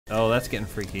Oh, that's getting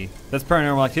freaky. That's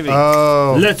paranormal activity.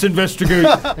 Oh. Let's investigate.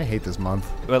 I hate this month.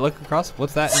 Wait, look across.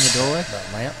 What's that in the doorway?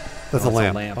 That lamp. That's Oh, a it's a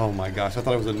lamp. lamp. Oh my gosh, I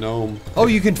thought it was a gnome. Oh,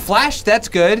 you can flash. That's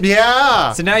good.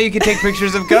 Yeah. So now you can take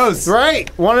pictures of ghosts. Right.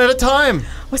 One at a time.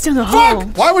 What's down the hall?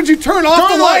 Fuck! Why would you turn off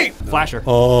the light? Flasher.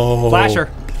 Oh. Flasher.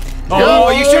 Oh,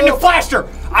 you shouldn't have flashed her.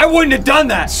 I wouldn't have done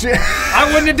that. I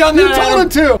wouldn't have done that. You told him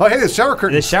to. Oh, hey, the shower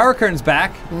curtain. The shower curtain's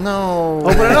back. No.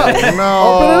 Open it up.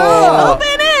 No. Open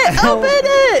it! Open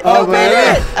it! Open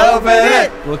it. Open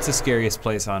it! What's the scariest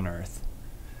place on Earth?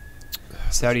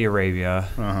 Saudi Arabia.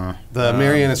 The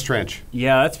Marianas Trench.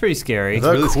 Yeah, that's pretty scary.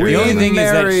 The really scary. The only thing is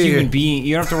that Mary. human being.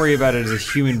 You don't have to worry about it as a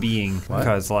human being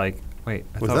because, like, wait.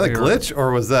 I Was thought that a we were- glitch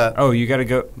or was that? Oh, you gotta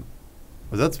go.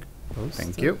 Was that supposed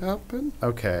Thank to you. happen?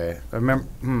 Okay. I remember.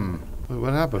 Wait,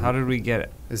 what happened? How did we get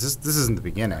it? This isn't the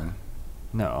beginning.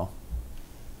 No.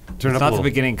 Turn It's up not a the little.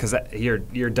 beginning because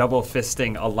you're double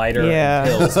fisting a lighter Yeah. and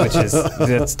pills, which is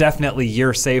that's definitely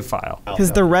your save file.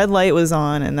 Because the red light was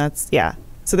on, and that's, yeah.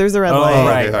 So there's the red Oh, light.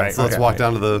 right. Okay, so let's walk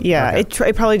down to the. Yeah, okay.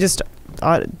 it probably just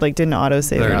didn't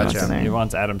auto-save There or it is. nothing Gotcha. He there.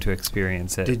 wants Adam to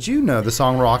experience it. Did you know the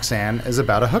song Roxanne is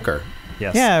about a hooker?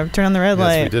 Yes. Yeah, turn on the red Yes,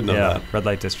 light. we did know Yeah. that. Red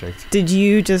light district. Did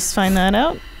you just find that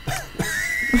out?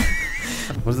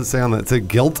 What does it say on that? It say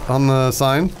guilt on the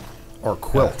sign? Or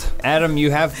quilt? Adam, you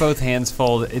have both hands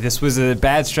full. This was a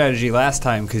bad strategy last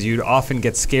time because you'd often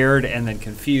get scared and then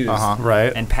confused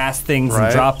Right. and pass things Right.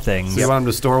 and drop things. So you want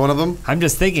him to store one of them? I'm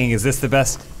just thinking, is this the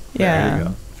best? Yeah. There you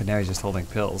go. But now he's just holding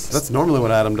pills. That's normally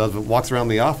what Adam does. But walks around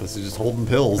the office. He's just holding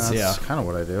pills. That's Yeah. kind of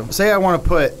what I do. Say I want to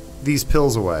put these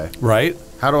pills away. Right.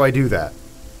 How do I do that?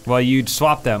 well, you'd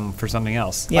swap them for something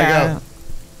else. Yeah.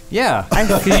 Yeah,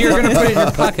 because you're going to put it in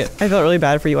your pocket. I felt really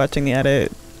bad for you watching the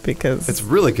edit because It's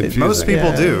really confusing. Most people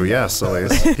Yeah. do, yes,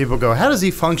 Elise. People go, how does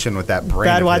he function with that brain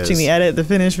bad of watching his? the edit, the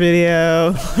finished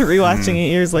video, rewatching it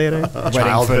years later.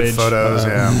 Childhood footage. photos,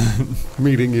 yeah.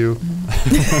 meeting you.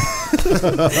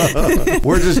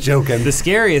 We're just joking. The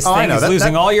scariest Oh, I thing know. is That-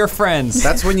 losing that- all your friends.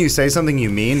 That's when you say something you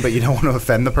mean, but you don't want to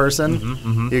offend the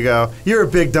person. You go, you're a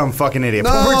big dumb fucking idiot.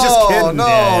 But we're just kidding. No,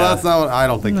 Yeah, yeah. that's not what I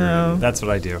don't think No. you're. That's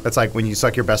what I do. That's like when you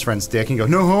suck your best friend's dick and go,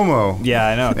 no homo. Yeah,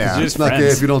 I know. 'Cause Yeah. you're It's just not gay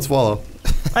friends. if you don't swallow.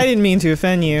 I didn't mean to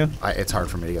offend you. It's hard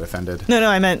for me to get offended. No,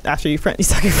 I meant after you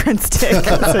suck your friend's dick.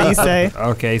 That's what you say.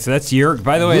 Okay, so that's your.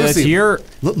 By the way, that's Lucy. your.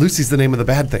 Lucy's the name of the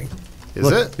bad thing. Is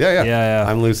Look. it? Yeah, yeah. Yeah,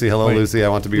 yeah. I'm Lucy. Hello, Wait. Lucy. I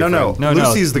want to be your No, friend. No,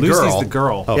 Lucy's the girl. Lucy's the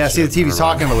girl. Oh, yeah, see, shit. the TV's Never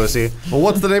mind. talking to Lucy. Well,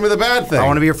 what's the name of the bad thing? I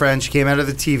want to be your friend. She came out of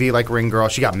the TV like Ring Girl.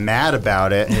 She got mad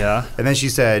about it. Yeah. And then she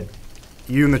said,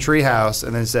 you in the treehouse.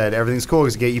 And then said, everything's cool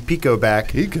because get you Pico back.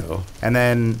 Pico. And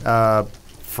then,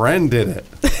 Friend did it.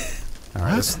 all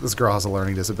right, this girl has a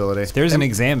learning disability. There's an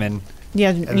examine.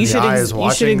 Yeah, the you should eye is you should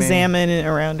watching me. examine it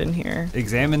around in here.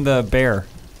 Examine the bear.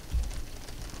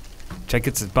 Check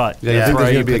its butt. Yeah, you Yeah. think Before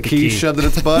there's you going to be a put the key shoved in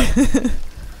its butt?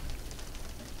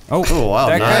 Oh, wow,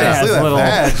 that nice. guy has Look at that little.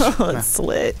 badge. Oh, it's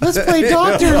slit. Let's play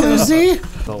doctor, Lucy.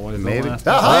 Maybe.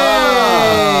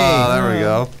 Ah, there we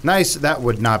go. nice. That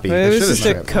would not be. It was should've just a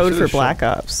showed- code for should've Black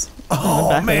Ops.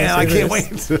 Oh, man, I can't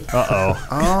wait. Uh-oh.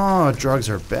 Oh, drugs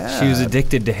are bad. She was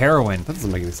addicted to heroin. That doesn't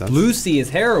make any sense. Lucy is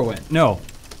heroin. No.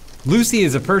 Lucy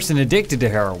is a person addicted to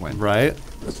heroin. Right?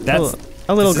 That's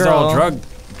A little this girl. is all drug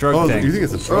Oh, thing. you think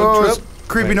it's a drug Oh, trip? it's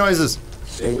creepy Wait. noises.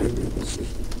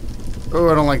 Oh,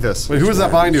 I don't like this. Wait, who was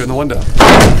that behind you in the window? What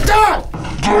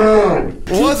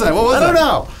was that? What was I that? don't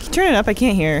know. Turn it up. I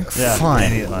can't hear. Yeah, Fine.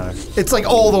 any ladder. It's like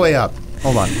all the way up.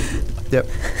 Hold on. Yep.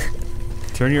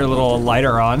 Turn your little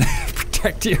lighter on.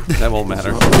 Protect you. That won't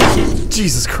matter.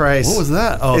 Jesus Christ. What was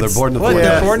that? Oh, they're It's- boarding the What? plane.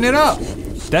 Yeah. They're boarding it up.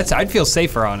 I'd feel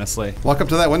safer, honestly. Walk up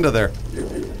to that window there.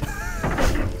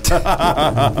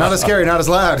 Not as scary, not as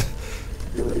loud.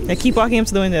 Yeah, keep walking up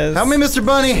to the windows. Help me, Mr.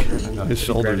 Bunny. His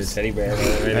shoulders. teddy bear.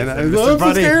 And I'm Mr. so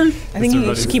Bunny. scared. I think you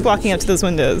Mr. just keep walking up to those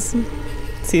windows.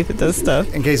 See if it does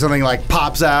stuff. In case something like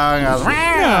pops out. And I was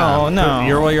like, No,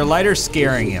 no. Your lighter's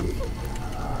scaring him.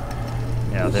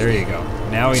 Yeah, there you go.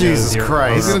 Now he Jesus knows you're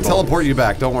Christ. He's gonna vulnerable. teleport you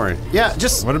back. Don't worry. yeah,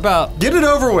 just What about get it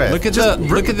over with. look at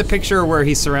the picture where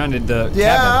he's surrounded the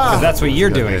Yeah. cabin? Because that's what you're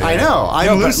doing. I know. I'm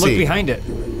No, but Lucy. look behind it.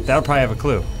 That'll probably have a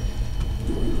clue.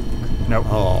 Nope.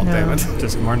 Oh, No. damn it.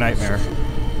 Just more nightmare.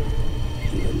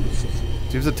 Do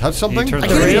you have to touch something? turned I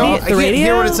the can't, radio- I can't hear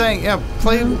radio? what it's saying. Yeah,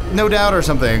 play No Doubt or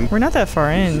something. We're not that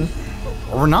far in.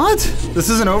 We're not? This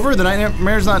isn't over? The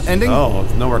nightmare's not ending? Oh,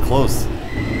 it's nowhere close.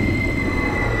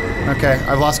 Okay,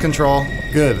 I've lost control.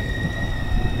 Good.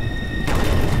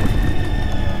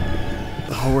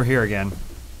 Oh, we're here again.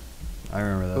 I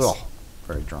remember this. Ugh,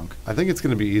 very drunk. I think it's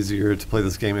going to be easier to play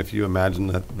this game if you imagine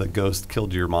that the ghost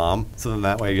killed your mom. So then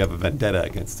that way you have a vendetta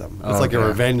against him. It's like a Okay.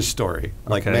 revenge story,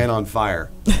 like Okay. Man on Fire.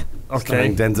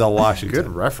 Starring Denzel Washington.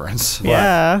 Good reference.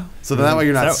 Yeah. So that way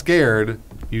you're not That- scared.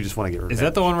 You just want to get revenge. Is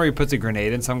that the one where he puts a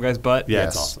grenade in some guy's butt? Yeah,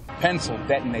 Yes. it's awesome. Pencil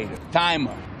detonator,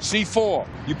 timer, C4.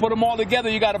 You put them all together,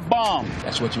 you got a bomb.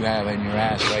 That's what you have in your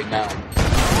ass right now.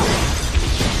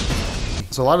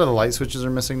 So a lot of the light switches are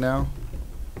missing now,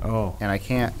 Oh. and I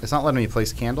can't. It's not letting me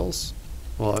place candles.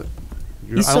 Well, I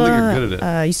You don't still, think you're good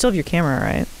at it. you still have your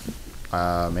camera,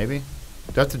 right? Maybe. Do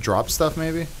I have to drop stuff?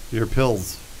 Maybe. Your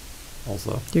pills,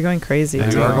 also. You're going crazy. You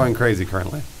know. are going crazy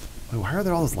currently. Wait, why are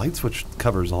there all those light switch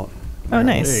covers all Oh,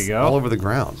 nice. There you go. all over the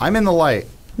ground? I'm in the light.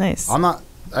 Nice. I'm not.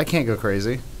 I can't go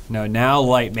crazy. No, now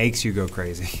light makes you go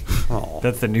crazy. Oh,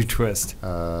 That's the new twist.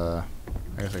 I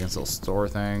guess I can still store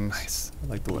things. nice. I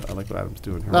like what Adam's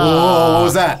doing here. Ah. Whoa, what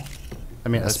was that? I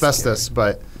mean, That's asbestos,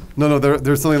 but No,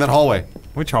 there's something in that hallway.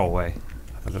 Which hallway?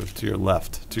 I thought it was to your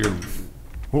left. To your.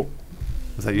 Oh,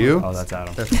 Was that you? oh that's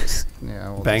Adam. that's just, yeah.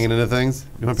 We'll Banging into things.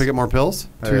 You want to pick up more pills?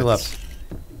 To your It's- left.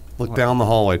 Look down the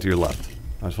hallway to your left.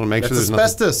 I just want to make That's sure there's nothing.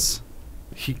 asbestos.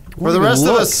 He For won't the even rest of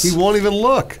look. us. He won't even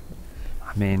look.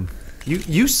 I mean,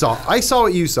 You saw. I saw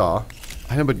what you saw.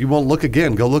 I know, but you won't look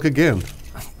again. Go look again.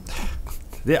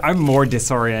 I'm more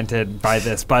disoriented by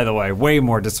this, by the way. Way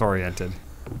more disoriented.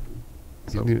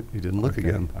 You didn't look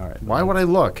again. All right. Why would I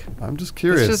look? I'm just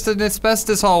curious. It's just an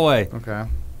asbestos hallway. Okay.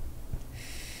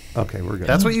 Okay, we're good.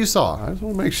 That's what you saw. I just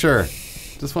want to make sure.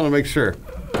 Just want to make sure.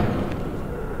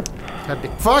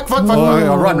 Fuck.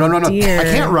 Oh, run. Dear. I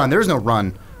can't run. There's no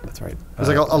run. That's right. There's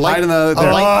like a light in the. a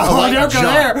there. light- Oh, light don't go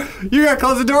jump. there! You gotta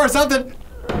close the door or something!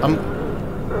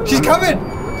 I'm- She's coming!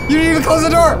 You need to close the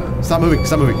door! Stop moving.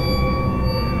 Stop moving.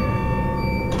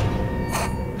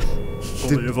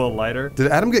 Did, a little lighter? Did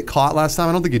Adam get caught last time?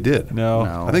 I don't think he did. No.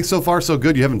 No. I think so far so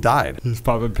good. You haven't died. He's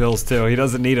popping pills too. He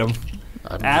doesn't need them.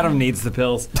 Adam needs the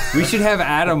pills. We should have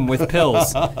Adam with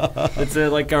pills. It's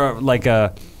like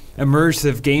a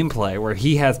immersive gameplay where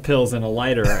he has pills and a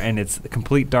lighter, and it's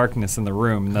complete darkness in the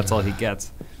room, and that's all he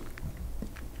gets.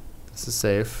 This is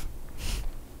safe.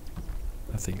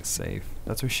 I think it's safe.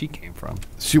 That's where she came from.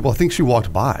 I think she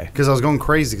walked by. Because I was going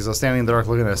crazy because I was standing in the dark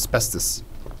looking at asbestos.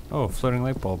 Oh, floating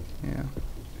light bulb. Yeah.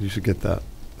 You should get that.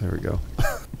 There we go.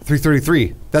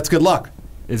 3:33. That's good luck.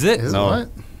 Is it? Is No. it what?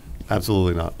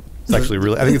 Absolutely not. It's actually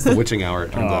really. I think it's the witching hour.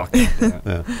 It turns Oh, out. yeah.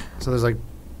 Yeah. So there's like.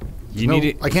 You no, need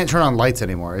it. I can't turn on lights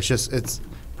anymore. It's just it's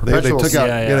They perpetual. took out.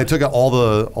 Yeah, Yeah, yeah. they took out all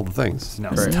the things. No,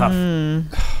 it's Right. tough.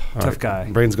 All Tough right.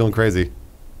 guy. Brain's going crazy.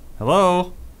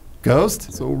 Hello?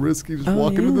 Ghost? So risky just Oh,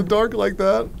 walking in the yeah. dark like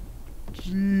that.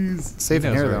 Jeez. Safe He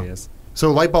in knows here where though. he is.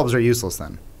 So light bulbs are useless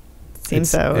then.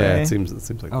 Seems that Yeah, way. it seems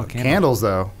like Oh, that. Candles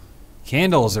though.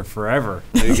 Candles are forever.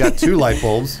 You got 2 light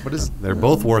bulbs. What is? They're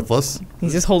both worthless.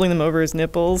 He's just holding them over his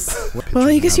nipples. What Well, pictures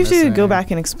I guess you am I have to go missing?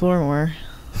 back and explore more.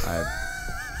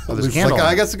 Oh, there's a It's candle. like,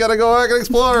 I guess you gotta go back and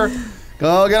explore.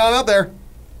 Go get on out there.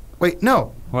 Wait,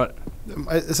 no. What?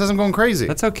 It says I'm going crazy.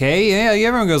 That's okay. Yeah,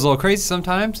 everyone goes a little crazy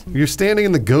sometimes. You're standing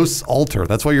in the ghost's altar.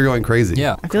 That's why you're going crazy.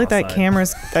 Yeah. I feel like that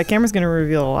Cross-eyed. camera's going to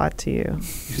reveal a lot to you.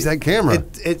 Use that camera.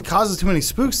 It causes too many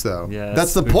spooks though. Yeah.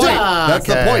 That's the spooky. point. Ah, That's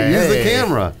the okay. point. Use the Hey.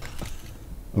 camera.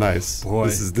 Nice. Boy.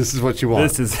 This is what you want.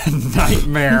 This is a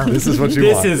nightmare. This is what you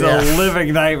This want. is Yeah. a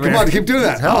living nightmare. Come on, keep doing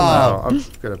that. Hell Ah. no. I'm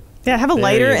gonna. Yeah, have a There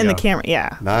lighter you and the go. camera.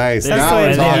 Yeah. Nice. There you That's go. the way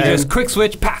And to then do you it. just quick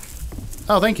switch, pop.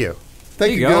 Oh, thank you. Thank There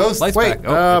you, you go. Ghost. Lights Wait, back.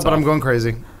 Oh, it's but I'm off. going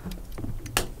crazy.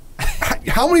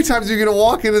 How many times are you going to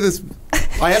walk into this?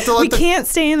 I have to We let the. can't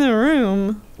stay in the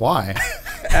room. Why?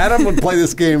 Adam would play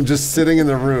this game just sitting in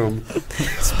the room,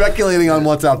 speculating on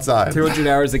what's outside. 200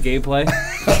 hours of gameplay.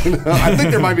 I think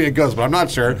there might be a ghost, but I'm not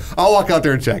sure. I'll walk out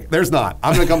there and check. There's not.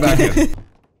 I'm going to come back in.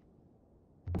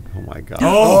 Oh my God.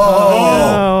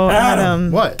 Oh,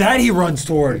 Adam. What? That he runs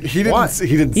toward. He didn't. What?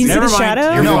 He didn't You see see it. the Never mind.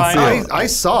 shadow? You're No, fine. I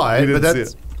saw it, He but didn't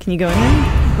that's see it. Can you go in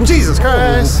there? Jesus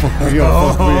Christ. You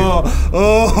gotta fuck me.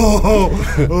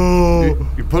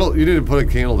 Oh. You need to put a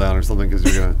candle down or something because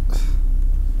you're gonna.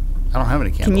 I don't have any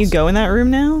candles. Can you go in that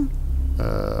room now?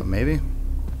 Maybe.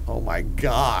 Oh my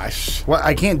gosh! What?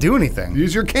 I can't do anything.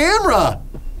 Use your camera.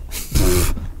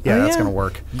 Yeah, Oh, that's yeah. gonna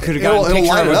work. You could have It'll- gotten a it'll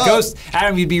picture light of it a up. ghost.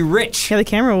 Adam, you'd be rich. Yeah, the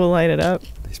camera will light it up.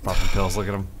 He's popping pills. Look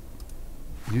at him.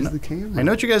 Use the camera. I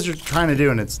know what you guys are trying to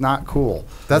do, and it's not cool.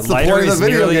 That's the Lighter point of is the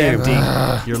video nearly game.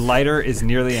 empty. Your lighter is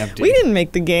nearly empty. We didn't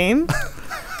make the game.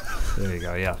 There you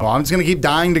go. Yeah. Well, I'm just gonna keep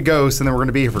dying to ghosts, and then we're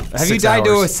gonna be here for Have 6 you died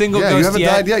to a hours. single Yeah, ghost you haven't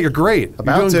yet? died yet. You're great.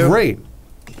 About you're doing to. great.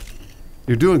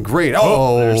 You're doing great. Oh,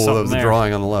 Oh, there's that something was a there.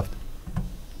 drawing on the left.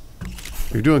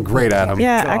 You're doing great, Adam.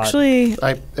 Yeah, God. actually.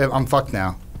 I'm fucked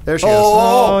now. There she is.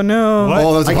 Oh, no. What?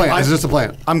 Oh, that's a I- plant. I- It's just a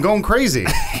plant. I'm going crazy.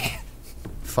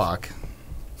 Fuck.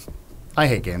 I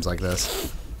hate games like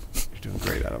this. You're doing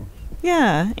great, Adam.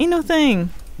 Yeah, ain't no thing.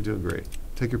 You're doing great.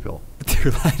 Take your pill. 2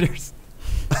 lighters.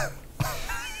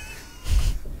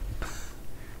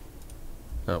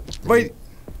 Oh, Wait,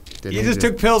 didn't you need just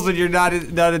to. took pills and you're not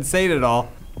insane at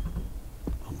all.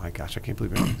 Oh my gosh, I can't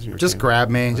believe you're not using your Just camera. grab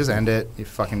me. Just end it, you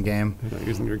fucking game. You're not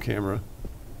using your camera.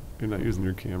 You're not using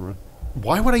your camera.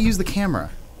 Why would I use the camera?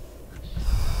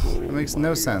 It makes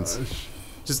no sense.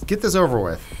 Just get this over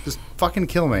with. Just fucking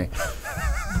kill me.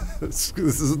 This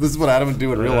is what Adam would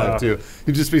do in real life too.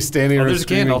 He'd just be standing there and there's a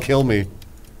screaming, candle. "Kill me!"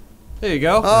 There you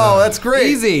go. Oh, that's great.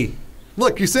 Easy.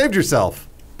 Look, you saved yourself.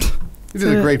 You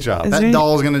did a great job. Is That there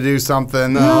doll's gonna do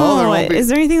something. No, there won't be. Is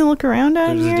there anything to look around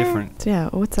at There's a here? different- Yeah,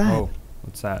 what's that? Oh,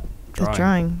 what's that? the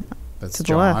drawing. That's To the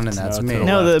John, left. and that's No, to me. the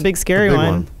No, the left. big scary big one.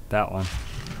 one. That one.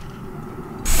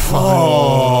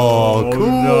 Oh, cool.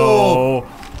 No.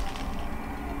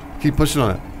 Keep pushing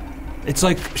on it. It's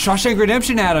like Shawshank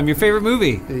Redemption, Adam, your favorite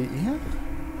movie. Yeah.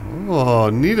 Oh,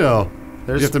 neato.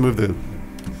 There's You have to move the.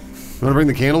 You want to bring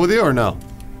the candle with you or no?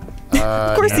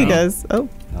 Of course he no. does. Oh,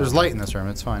 There's light in this room.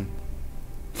 It's fine.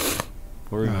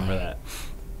 We'll remember that.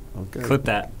 Okay. Clip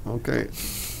that. Okay.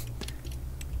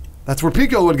 That's where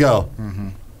Pico would go.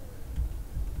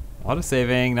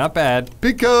 Auto-saving, not bad.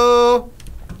 Pico!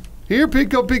 Here,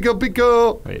 Pico, Pico,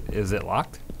 Pico! Wait, is it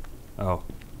locked? Oh,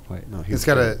 wait. No, he's It's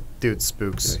gotta scared. do its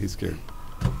spooks. Yeah, he's scared.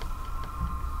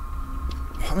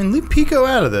 I mean, leave Pico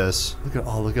out of this. Look at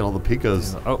all the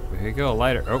Picos. Oh, here you go, a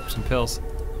lighter. Oh, some pills.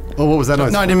 Oh, what was that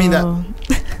noise? No, I didn't mean that. Oh.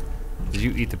 Did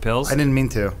you eat the pills? I didn't mean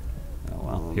to. Oh,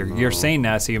 well. You're sane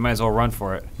now, so you might as well run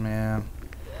for it. Yeah.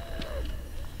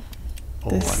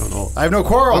 Oh, I don't know. I have no What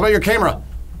quarrel. about your camera?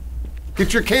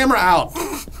 Get your camera out!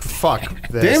 Fuck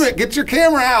this. Damn it, get your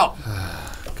camera out!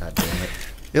 God damn it.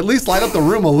 At least light up the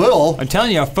room a little. I'm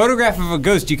telling you, a photograph of a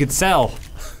ghost you could sell.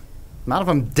 Not if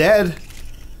I'm dead.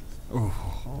 Oh,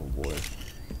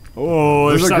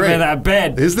 Those there's are something great. in that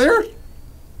bed. Is there?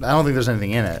 I don't think there's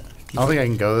anything in it. I don't think I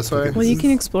can go this way. Well, you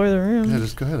can explore the room. Yeah,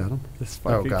 just go ahead, Adam. This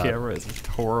fucking God. camera is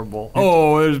horrible.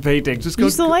 Oh, there's a painting. Just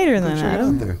Use the lighter go then, check it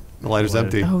Adam. out there. The lighter's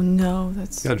empty. Oh no,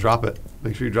 that's. You gotta drop it.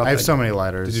 Make sure you drop it. I have so many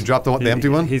lighters. Did you drop the empty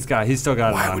one? He's still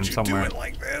got Why it on would you somewhere. do it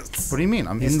like this? What do you mean?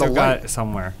 I'm He's in the still got light. it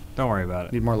somewhere. Don't worry about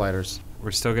it. Need more lighters.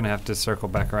 We're still gonna have to circle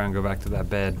back around, and go back to that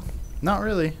bed. Not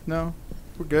really. No.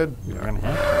 We're good. We're gonna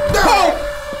have.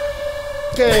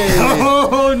 Okay.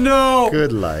 Oh no!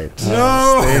 Good light.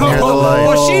 No! Stay near the light.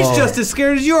 Well, she's just as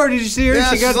scared as you are. Did you see her? Yeah,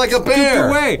 she got she's like a scooped bear.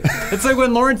 away. It's like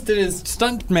when Lawrence did his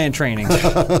stuntman training.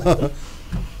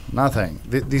 Nothing.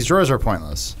 These drawers are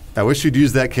pointless. I wish you'd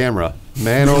used that camera.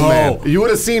 Man, oh No. man. You would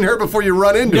have seen her before you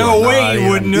run into her. No way, Not you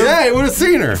even. wouldn't have. Yeah, you would have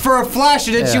seen her. For a flash,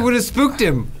 and then she Yeah. would have spooked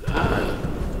him.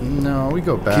 No, we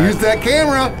go back. Use that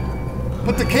camera.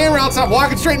 Put the camera out, stop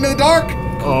walking straight into the dark.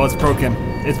 Oh, it's broken.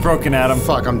 It's broken, Adam.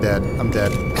 Fuck, I'm dead. I'm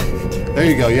dead. There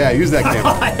you go. Yeah, use that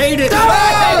camera. I hate it.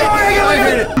 I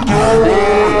hate it.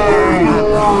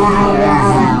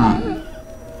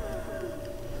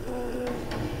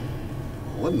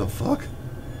 What in the fuck?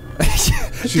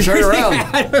 She turned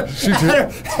around. She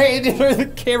turned. Hey,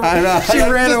 the camera. I know. She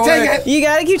ran Just away. take it. You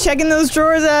gotta keep checking those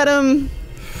drawers, Adam.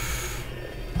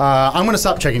 I'm gonna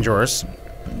stop checking drawers.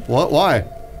 What? Why?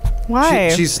 Why?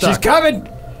 She's stuck. She's coming.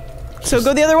 So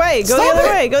go the other way. Go Stop the other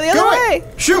it. way. Go the other Go way.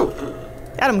 away. Shoot!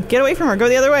 Adam, get away from her. Go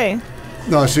the other way.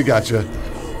 No, she got you.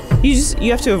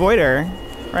 You have to avoid her,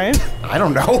 right? I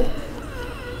don't know.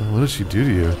 What did she do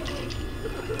to you?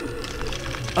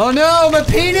 Oh no, my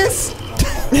penis.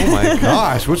 Oh my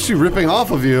gosh, what's she ripping off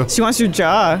of you? She wants your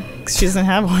jaw 'cause she doesn't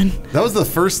have one. That was the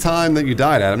first time that you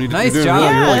died, Adam. Nice you're doing job.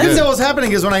 Really, Yeah. really I didn't good. know what was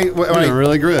happening is when I You're doing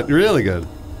really good. Really good.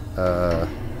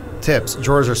 tips.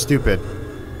 Drawers are stupid.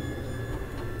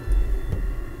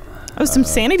 Oh, some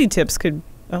sanity tips could.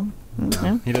 Oh,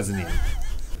 yeah. He doesn't need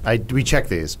it. We check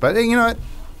these, but you know what?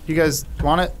 You guys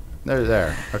want it? They're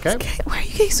there. Okay. Why are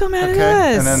you getting so mad Okay.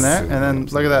 at us? And then there, and then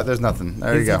look at that. There's nothing.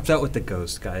 There He's you go. upset with the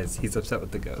ghost, guys. He's upset with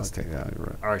the ghost. Okay, yeah, you're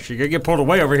right. All right, she's gonna get pulled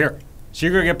away over here.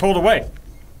 She's gonna get pulled away.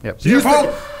 Yep. She's gonna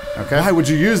pull. Okay. Why would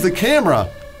you use the camera?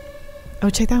 Oh,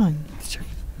 check that one.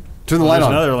 Turn the light There's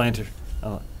on. another lantern.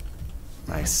 Oh.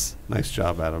 Nice. Nice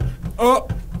job, Adam. Oh,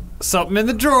 something in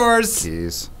the drawers.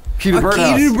 Keys. Key to A key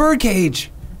birdhouse. to the bird cage.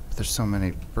 There's so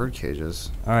many bird cages.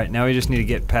 All right, now we just need to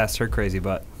get past her crazy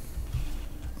butt.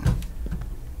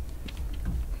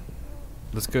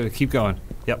 Let's go. Keep going.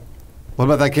 Yep. What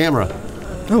about that camera?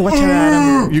 Oh, watch out,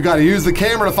 Adam. You got to use the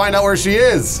camera to find out where she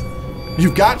is.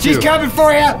 You've got to. She's coming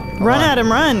for you. Run, Adam,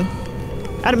 run.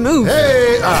 Adam, move.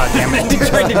 Hey! Ah, damn it.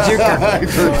 Tried to juke her.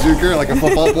 You're a juker like a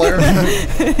football player.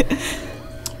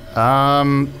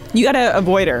 You gotta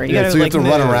avoid her. You Yeah, gotta so you like have to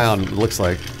run move. around. It looks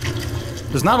like.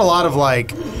 There's not a lot of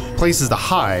like places to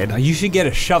hide. Now you should get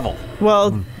a shovel.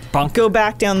 Well, Bunk. Go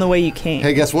back down the way you came.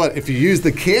 Hey, guess what? If you use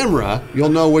the camera, you'll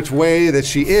know which way that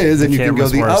she is, and you can go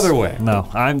Camera's the worse. other way. No,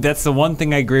 that's the one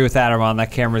thing I agree with Adam on.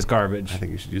 That camera's garbage. I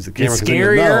think you should use the camera. It's 'cause then you'll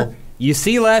scarier. know. You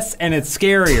see less, and it's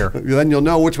scarier. Then you'll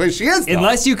know which way she is. though.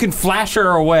 Unless you can flash her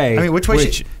away. I mean, which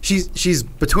way she's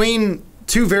between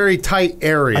two very tight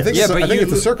areas. I think, Yeah, so, but I think you-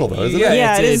 it's a circle, though, isn't Yeah, it?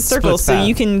 Yeah, it it's is a circle, split so path.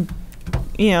 you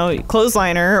can,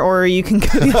 clothesline her, or you can go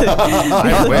the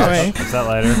other wish. way. What's that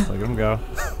lighter? Look at him go.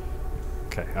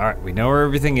 Okay, all right. We know where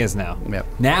everything is now. Yep.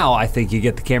 Now I think you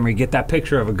get the camera, you get that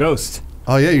picture of a ghost.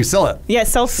 Oh, yeah, you sell it. Yeah,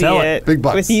 selfie Sell it. it. Big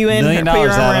bucks. With you in, $1 million, put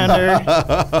your arm Adam. around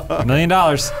her. $1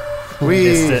 million. We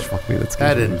Missed it. Fuck me, that that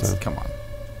scared me every didn't. time. Come on,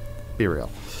 be real.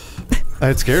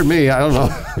 It scared me. I don't know.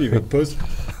 You big puss.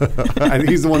 I think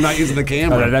he's the one not using the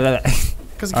camera.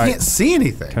 Because you All right. can't see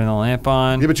anything. Turn the lamp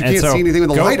on. Yeah, but you And can't see anything with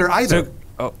the go- lighter either.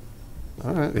 oh,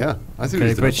 All right, yeah. I see what okay,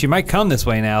 he's doing. but she might come this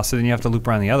way now, so then you have to loop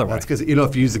around the other way. That's because, if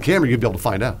you use the camera, you'd be able to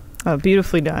find out. Oh,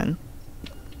 beautifully done.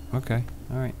 Okay,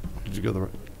 all right. Did you go the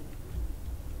right?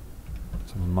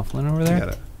 Someone muffling over You there? got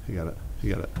it. You got it.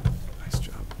 You got it. Nice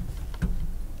job.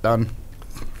 Done.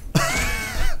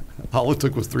 All it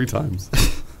took was 3 times.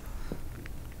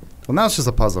 Well, now it's just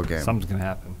a puzzle game. Something's going to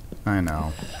happen. I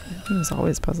know. It was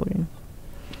always a puzzle game.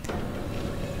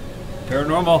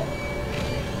 Paranormal.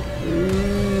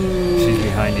 She's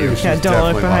behind you. She's Yeah,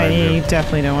 don't look definitely behind you. behind You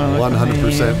definitely don't want to look behind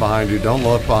you. 100% behind you. Don't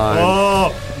look behind.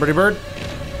 Oh! Pretty bird.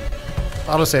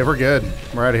 Autosave. We're good.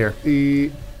 We're out of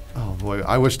here. Oh boy,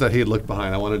 I wish that he had looked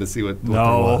behind. I wanted to see what there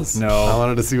No, was. no. I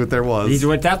wanted to see what there was.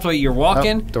 That's what you're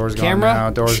walking. Oh, door's gone camera, now,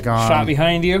 door's gone. Shot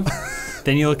behind you.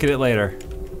 Then you look at it later.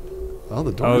 Oh,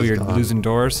 the door Oh, is you're gone. losing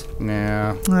doors.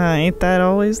 Yeah. Ain't that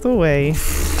always the way?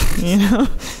 You know?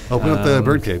 Open up the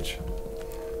birdcage.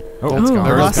 Oh, That's gone.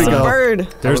 There goes Lost a Big O. bird.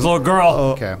 there's a little girl.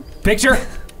 Okay. Picture.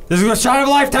 This is a shot of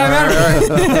a lifetime,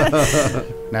 Adam.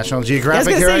 National I was Geographic,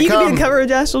 gonna here say I you can come. do a cover of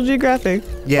National Geographic.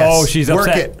 Yes. Oh, she's Work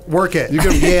upset. it. Work it. You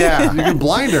can, Yeah. you can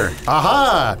blind her.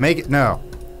 Aha. Make it. No.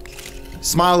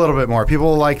 Smile a little bit more. People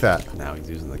will like that. Now he's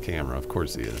using the camera. Of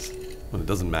course he is. But it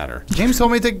doesn't matter. James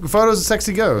told me to take photos of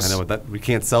sexy I ghosts. know what that. We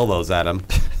can't sell those, Adam.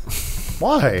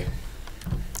 Why?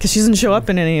 Because she doesn't show up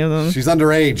in any of them. She's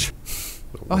underage.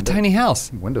 Oh, a tiny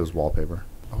house. Windows wallpaper.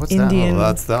 Oh, what's Indian.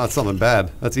 Oh, that's something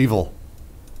bad. That's evil.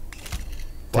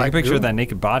 Take a Black picture goo? of that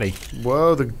naked body, that?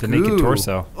 Whoa, the the naked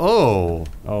torso. Oh,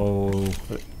 Oh,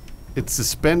 it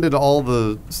suspended all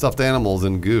the stuffed animals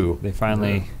in goo. they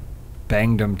finally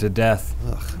banged him to death.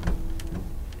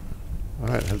 All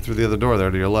right, head through the other door there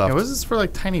to your left. Yeah, what is this for,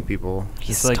 like, tiny people?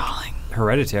 He's like stalling.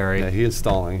 hereditary. Yeah, he is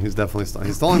stalling. He's definitely stalling.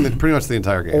 He's stalling pretty much the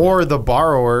entire game. Or the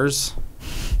borrowers.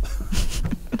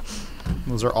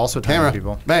 Those are also tiny camera.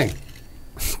 people. Bang.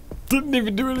 Didn't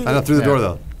even do anything. I know through the Yeah. door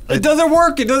though. It doesn't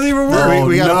work. It doesn't even work. Oh,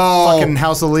 we got no. a fucking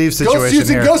House of Leaves Ghost situation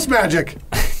using here. ghost magic.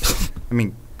 I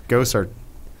mean, ghosts are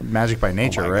magic by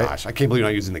nature, Oh my right? gosh, I can't believe you're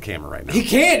not using the camera right now. He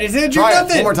can't. It didn't do Try it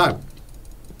nothing. one more time.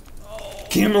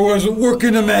 Camera wasn't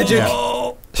working. The magic. Yeah.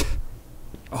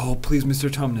 Oh, please, Mr.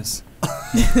 Tumnus.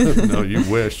 No, you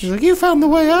wish. She's like, you found the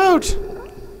way out.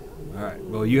 All right.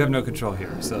 Well, you have no control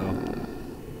here. So.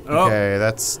 Oh. Okay,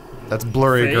 that's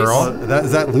blurry, Face. girl.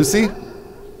 Is that Lucy?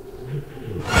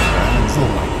 Oh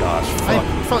my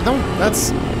gosh. Fuck.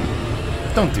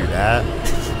 Don't do that.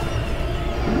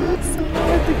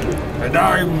 And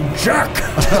I'm Jack.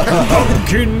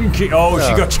 Pumpkin King. Oh,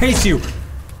 she go chase you.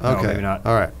 No, Okay. maybe not.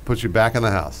 All right. Put you back in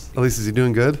the house. At least is he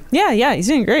doing good? Yeah, he's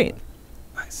doing great.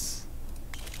 Nice.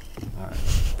 All right.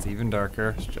 It's even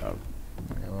darker. Good job.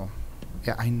 Okay, well,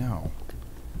 yeah, I know.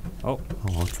 Oh,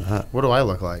 Oh, what's that? What do I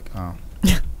look like? Oh.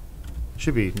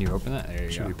 Should be can you open that? There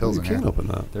you should go. be pills You in can't here. open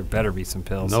that. There better be some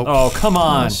pills. Nope. Oh, come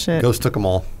on. Oh, shit. Ghost took them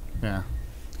all. Yeah.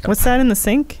 What's that in the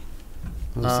sink?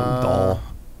 That was some doll.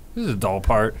 This is a dull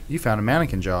part. You found a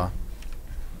mannequin jaw.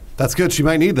 That's good. She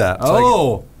might need that.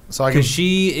 Oh, So I can. because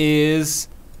she is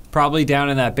probably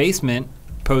down in that basement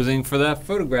posing for that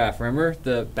photograph. Remember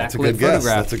the That's a backlit good guess.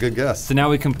 photograph? That's a good guess. So now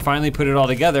we can finally put it all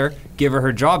together, give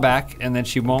her jaw back, and then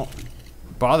she won't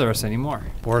bother us anymore.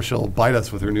 Or she'll bite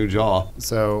us with her new jaw.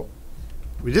 So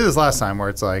we did this last time where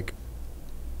it's like.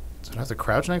 So do I have to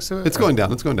crouch next to it? It's going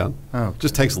down. It's going down. Oh.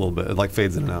 Just takes a little bit. It like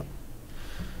fades in and out.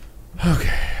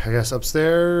 Okay. I guess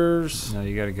upstairs. No,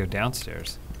 you got to go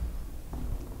downstairs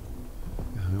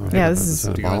Yeah, this is-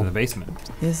 to go to the basement.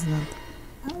 Is not.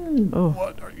 Oh.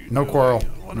 What are you No quarrel.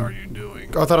 What are you doing?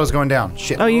 Oh, I thought I was going down.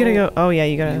 Shit. Oh, you gotta go. Oh, yeah,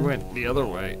 you gotta. You went the other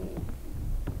way.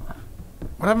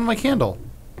 What happened to my candle?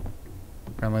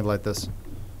 Apparently light this.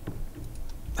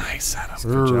 Nice, Adam.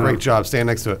 job. Great job. Stand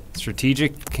next to it.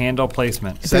 Strategic candle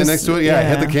placement. Stand next to it. Yeah,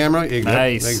 hit the yeah. camera. Yep,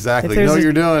 Nice. Exactly. If there's Know what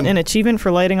you're doing. an achievement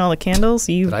for lighting all the candles,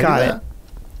 you've Did I got do it.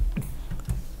 that?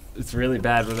 It's really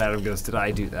bad when Adam goes, did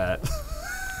I do that?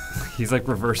 He's like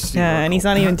reverse. Yeah, and he's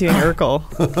not even doing Urkel.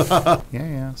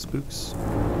 Yeah, spooks.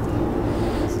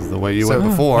 This is the way you went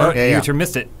before. Yeah. You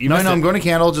missed it. No, I'm going to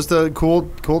candle just to cool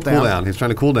down. Cool down. He's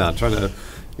trying to cool down, trying to,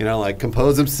 like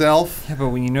compose himself. Yeah, but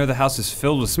when you know the house is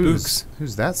filled with spooks.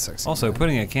 Who's that sexy? Also,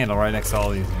 putting a candle right next to all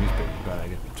these newspapers. Bad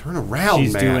idea. Turn around,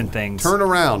 She's man. doing things. Turn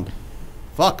around.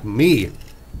 Fuck me.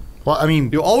 Well, I mean,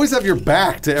 You always have your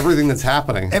back to everything that's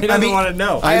happening. He doesn't want to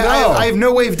know. I know. I have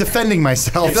no way of defending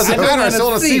myself. It doesn't matter. I still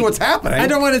want to see what's happening. I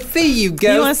don't want to see you, He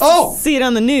ghost. wants to see it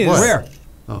on the news. Where?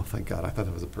 Oh, thank God. I thought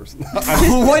it was a person.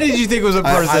 What did you think was a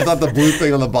person? I thought the blue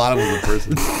thing on the bottom was a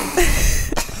person.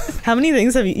 How many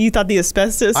things have you thought the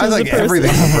asbestos I was a think person?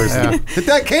 everything's a person. Hit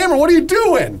that camera. What are you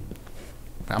doing?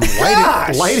 I'm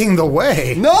Gosh. lighting the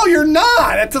way. No, you're not.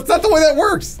 That's not the way that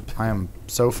works. I am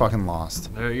so fucking lost.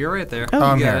 You're right there. Oh,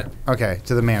 I'm You got here. it. Okay,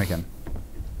 to the mannequin.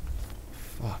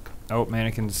 Fuck. Oh,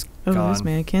 mannequin's Oh, gone. there's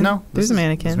mannequin. No, there's this a is-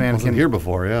 mannequin. this I mannequin. wasn't here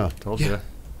before, yeah. Told you.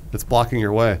 It's blocking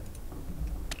your way.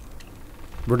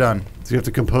 We're done. So you have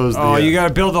to compose the... Oh, you got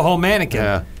to build the whole mannequin.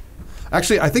 Yeah.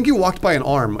 Actually, I think you walked by an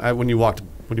arm when you walked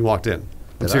in. I'm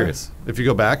Did I? serious. If you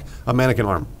go back, a mannequin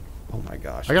arm. Oh my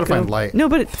gosh. I gotta find light. No,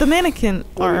 but the mannequin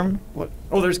arm. What?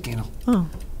 Oh, there's a candle. Oh.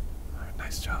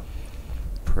 Nice job.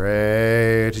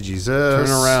 Pray to Jesus.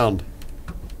 Turn around.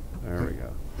 There we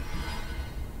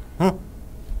go.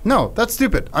 No, that's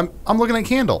stupid. I'm looking at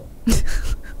candle.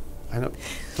 I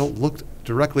don't look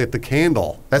directly at the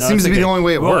candle. That No, seems it's to be the okay. only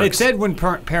way it Well, works. it said when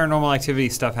paranormal activity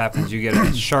stuff happens, you get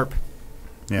a sharp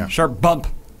bump.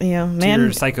 Yeah, your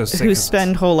man psycho who sickness.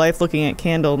 spend whole life looking at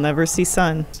candle never see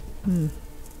sun.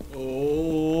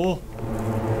 Oh.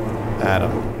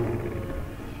 Adam.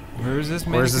 Where is this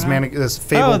mannequin? Where's this at? mannequin? This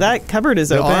fabled. Oh, that cupboard is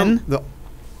The open. arm.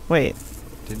 Wait.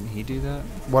 Didn't he do that?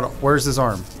 Where's his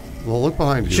arm? Well, look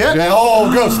behind you. Shit. Yeah,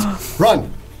 oh, ghost!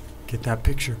 Run! Get that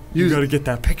picture. You You got to get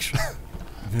that picture.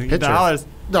 $1 million. Picture. $1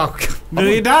 Oh,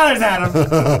 million,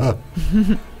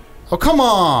 Adam. oh, come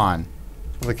on.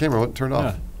 Well, the camera turned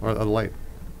off. Yeah. Or the light.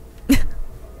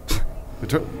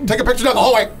 Take a picture down the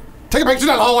hallway! Take a picture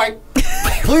down the hallway!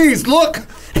 Please, look!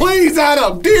 Please,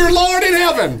 Adam! Dear Lord in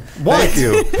heaven! What? Thank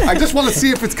you. I just want to see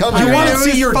if it's coming. You or wanna not.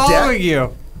 see your following death?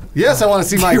 you. Yes, I want to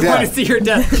see my You want to death. see your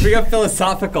death. We got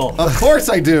philosophical. Of course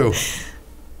I do.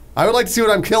 I would like to see what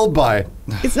I'm killed by.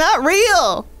 It's not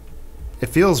real. It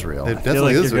feels real. It I feel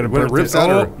definitely like is. you're gonna When it burp rips it. out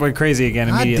Oh, her. went crazy again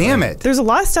God immediately. damn it. There's a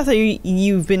lot of stuff that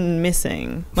you've been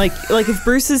missing. Like if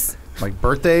Bruce is Like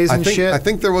birthdays and shit. I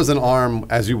think there was an arm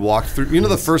as you walked through. You know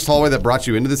the first hallway that brought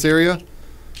you into this area?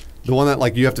 The one that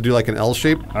like you have to do like an L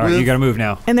shape. All right, you got to move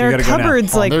now. and there you are gotta go now.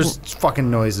 cupboards like there's fucking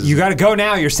noises. You got to go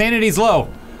now. Your sanity's low.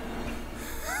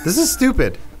 This is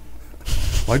stupid.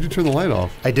 Why'd you turn the light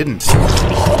off? I didn't.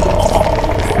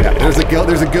 Yeah, there's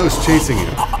a ghost chasing you.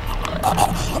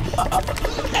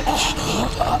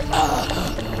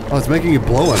 Oh, it's making you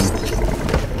blow him.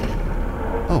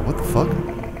 Oh, what the fuck?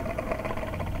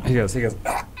 He goes.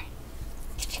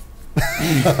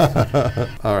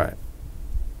 All right.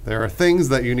 There are things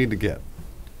that you need to get.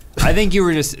 I think you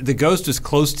were the ghost was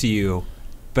close to you,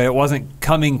 but it wasn't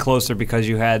coming closer because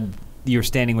you were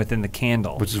standing within the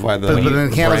candle. Which is why But then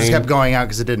the candle just brain- kept going out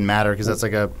because it didn't matter because that's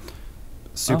like a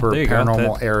super there you go.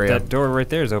 paranormal area. That door right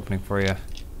there is opening for you.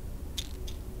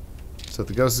 So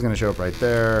the ghost is going to show up right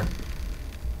there.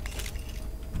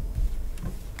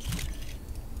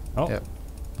 Oh, Yep.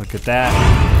 look at that.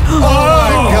 Oh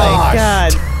my my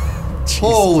gosh! God.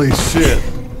 Holy shit!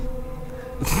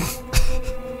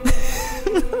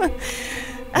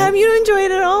 You don't enjoy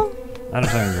it at all? I don't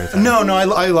think it's great. No,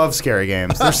 I love scary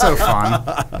games. They're so fun.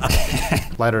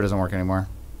 Lighter doesn't work anymore.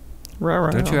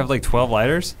 Don't you have like 12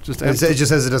 lighters? Just It just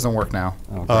says it doesn't work now.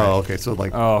 Oh, okay. So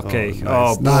like. Oh, okay. nice.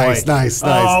 Oh, boy. Nice.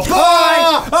 Oh, boy!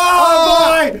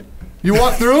 Oh boy! You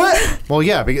walk through it? Well,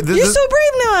 yeah, because You're so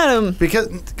brave now, Adam.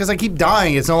 because I keep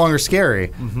dying, it's no longer scary.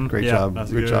 Great Yeah, job.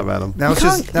 that's Good good. job, Adam. Now it's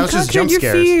just jump your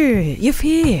scares. Your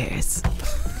fears.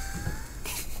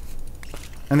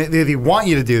 And they want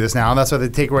you to do this now. That's why they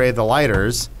take away the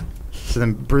lighters, so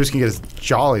then Bruce can get his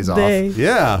jollies off.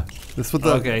 Yeah. That's what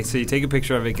the. Okay, so you take a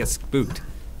picture of it, get spooked.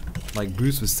 Like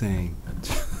Bruce was saying.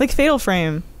 Like Fatal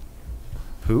Frame.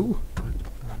 Who?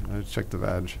 I checked the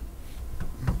badge.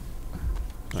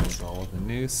 That's all with the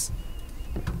noose.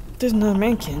 There's another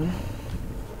mannequin.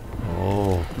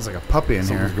 Oh. There's like a puppy in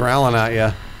Someone's here. growling at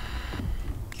you.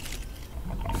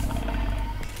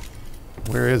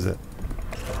 Where is it?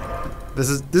 This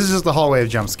is just the hallway of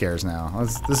jump scares now.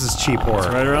 This is cheap horror.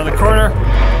 Right around the corner.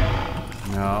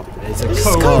 No, it's a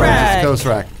coat coat. rack. Ghost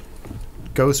rack.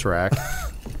 Ghost rack.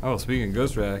 Oh, speaking of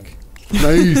ghost rack.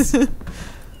 Nice.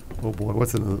 Oh boy,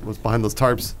 what's behind those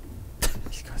tarps?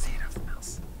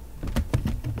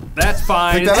 That's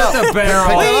fine. Pick It's that just up. a barrel.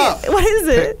 Pick Wait, that up. what is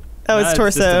it? Oh, it's It's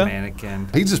torso. just a mannequin.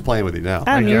 He's just playing with you now.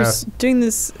 Adam, you're guess. doing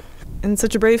this in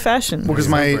such a brave fashion. Well, because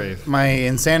So my brave. my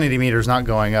insanity meter's not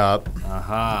going up.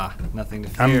 Aha. Nothing to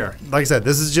fear. Like I said,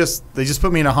 this is just they just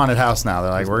put me in a haunted house now.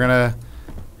 They're like, we're gonna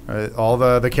all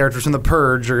the characters from the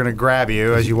Purge are gonna grab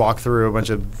you as you walk through a bunch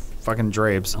of fucking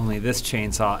drapes. Only this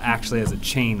chainsaw actually has a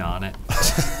chain on it.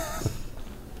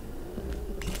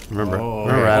 Remember, Oh,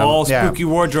 remember Adam. all Yeah. spooky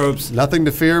wardrobes. Nothing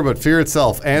to fear but fear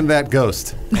itself and that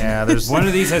ghost. Yeah, there's One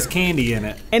of these has candy in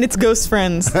it. And it's ghost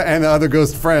friends. And the other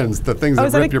ghost friends, the things Oh, that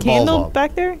is that a rip your balls candle off.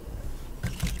 back there?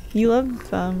 You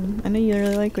love, I know you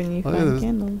really like when you Oh, yeah, find there's-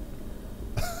 candles.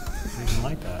 I didn't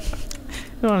like that.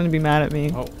 I don't want to be mad at me.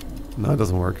 Oh, No, it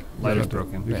doesn't work. lighter's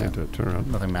broken. You can't do it. Turn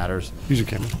around. nothing matters. Use your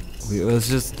camera. Let's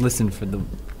just listen for the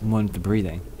one with the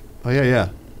breathing. Oh, yeah, yeah.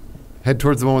 Head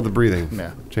towards the one with the breathing.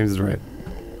 Yeah. James is right.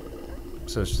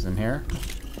 So it's just in here.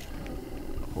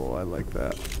 Oh, I like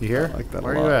that. You here? I like that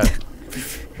Where a are you lot.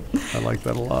 at? I like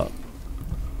that a lot.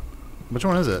 Which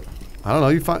one is it? I don't know.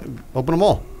 You find. Open them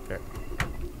all. Okay.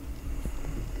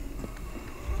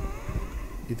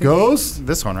 You think Ghost?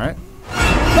 This one, right?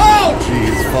 Oh!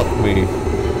 Jeez, fuck me.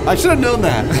 I should have known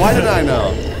that. Why did I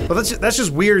know? Well, that's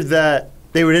just weird that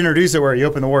they would introduce it where you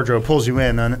open the wardrobe, pulls you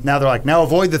in, and now they're like, now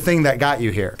avoid the thing that got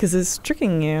you here. Because it's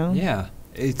tricking you. Yeah.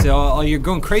 It's all you're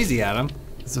going crazy, Adam.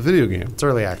 It's a video game. It's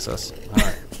early access.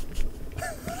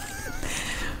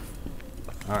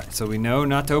 All right, so we know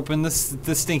not to open the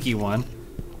stinky one.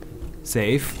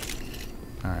 Safe.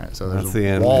 All right, so there's That's a the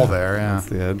end. wall there, yeah. That's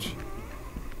the edge.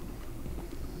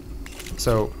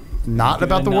 So, not Give it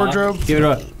about a the knock. wardrobe? Give it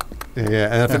a.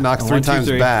 Yeah, and if it knocks And 3 1, 2, times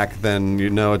 3. back, then you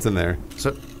know it's in there.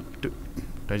 So, do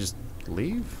I just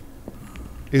leave?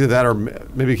 Either that or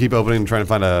maybe keep opening and trying to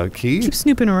find a key. Keep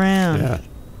snooping around. Yeah.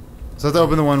 So I have to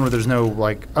open the one where there's no,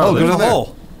 like, Oh, There's go a in there.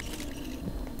 hole.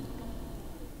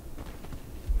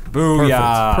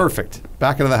 Booyah. Perfect.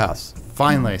 Back into the house.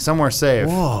 finally, somewhere safe.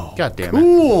 Whoa. God damn it.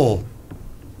 Cool.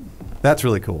 That's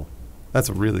really cool. That's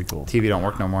really cool. TV don't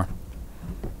work no more.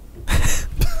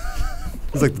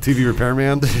 It's like the TV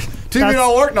repairman. TV That's-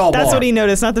 don't work no more. That's what he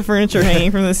noticed, not the furniture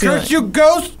hanging from the ceiling. Curse you,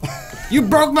 ghost! You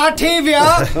broke my TV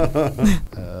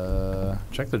up!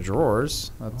 Check the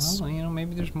drawers. That's Well, you know,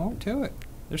 maybe there's more to it.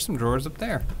 There's some drawers up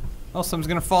there. Oh, something's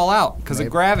gonna fall out because of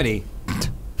Maybe. gravity.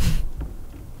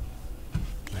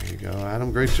 There you go,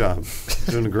 Adam. Great job.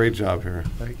 Doing a great job here.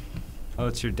 Oh,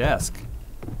 it's your desk.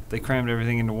 They crammed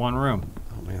everything into one room.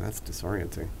 Oh man, that's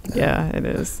disorienting. Yeah, it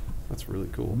is. That's really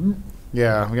cool.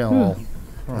 yeah. I'm getting a little,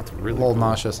 That's really a little cool.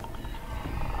 nauseous.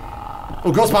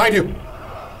 Oh, ghost behind you!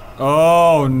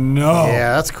 Oh no!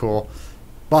 Yeah, that's cool.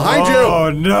 Behind Oh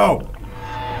you! no!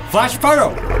 Flash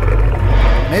photo!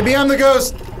 Maybe I'm the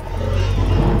ghost.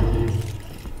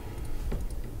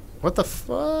 What the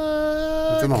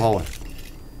fuck? It's in the hallway.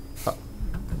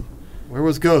 Where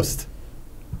was Ghost?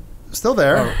 Still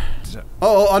there.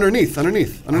 Oh, underneath the rug.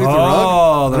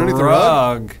 Oh, the Underneath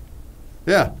rug.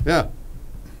 Yeah, yeah.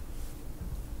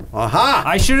 Aha!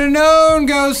 I should have known,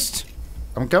 Ghost.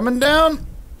 I'm coming down.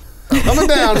 Coming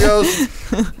down, Ghost.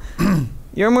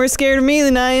 You're more scared of me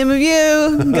than I am of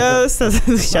you, Ghost. That's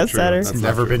what he shouts true. at her. That's It's not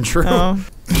never true. been true. Oh.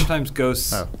 Sometimes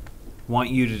ghosts Oh. want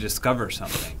you to discover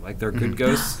something. Like they're good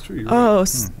ghosts. Sure, you're right. Oh,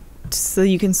 so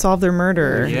you can solve their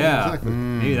murder. Yeah. Exactly.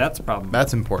 Maybe that's a problem.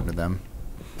 That's important to them.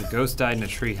 The ghost died in a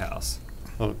treehouse.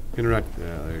 Oh, interact.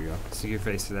 Yeah, there you go. Stick your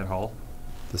face through that hole.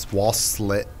 This wall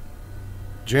slit.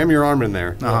 Jam your arm in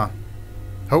there. Uh huh.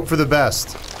 Hope for the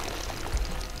best.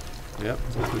 Yep,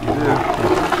 that's what you do.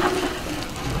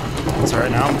 That's all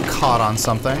right. Now I'm caught on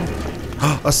something.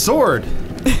 A sword.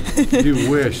 You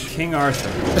wish. King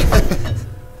Arthur.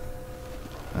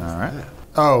 All right.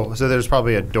 Oh, so there's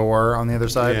probably a door on the other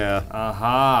side. Yeah.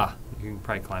 Aha. You can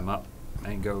probably climb up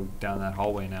and go down that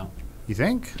hallway now. You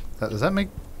think? Does that make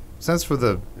sense for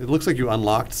the? It looks like you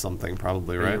unlocked something,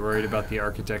 probably, Are right? you worried about the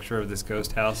architecture of this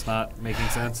ghost house not making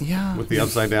sense? Yeah. With the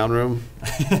upside down room.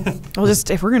 Well, just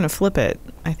if we're gonna flip it,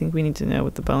 I think we need to know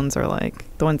what the bones are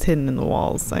like. The ones hidden in the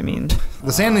walls. I mean,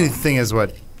 The sanity thing is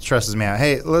what stresses me out.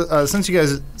 Hey, since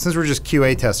we're just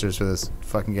QA testers for this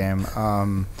fucking game,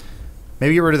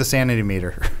 maybe get rid of the sanity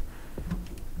meter.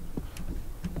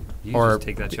 You Or- just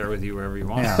take that chair with you wherever you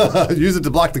want. Yeah. Use it to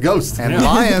block the ghost. And Yeah.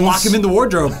 lions. Lock him in the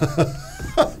wardrobe.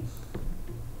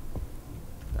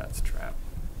 That's a trap.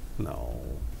 No.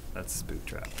 That's a spook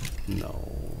trap.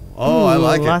 No. Oh, I ooh,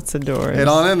 like it. lots of doors. Head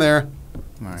on in there. All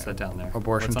right. What's that down there?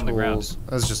 Abortion What's on the ground? tools.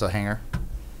 That's just a hanger.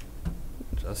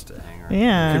 Just a hanger.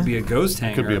 Yeah. Could be a ghost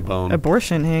hanger. Could be a bone.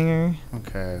 Abortion hanger.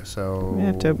 Okay, so We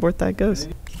have to abort that ghost.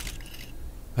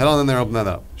 Head on in there, open that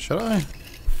up. should I?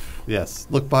 Yes.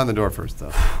 Look behind the door first,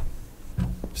 though.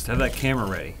 Just have that camera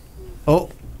ready. Oh,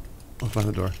 I'll find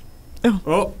the door.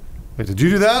 Oh. Wait, did you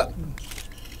do that?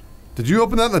 Did you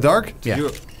open that in the dark? Yeah.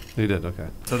 You did, okay.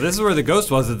 So this is where the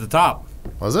ghost was at the top.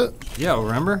 Was it? Yeah,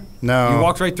 remember? No. You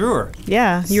walked right through her.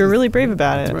 Yeah, you were really brave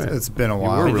about it. That's right. It's been a were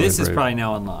while. And really this is brave. probably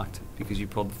now unlocked because you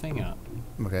pulled the thing out.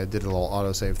 Okay, I did a little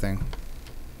autosave thing.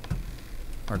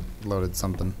 Or loaded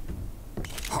something.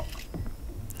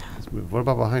 Let's move. What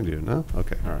about behind you? No?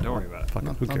 Okay, all right. Don't worry about it. Fuck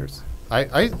it, who cares?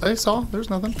 I saw. There's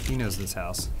nothing. He knows this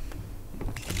house.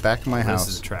 Back of my house.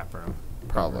 This is a trap room.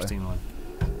 Probably. Never seen one.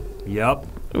 Yup.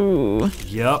 Ooh.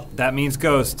 Yup. That means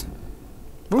ghost.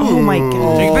 Oh my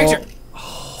god. Take a picture.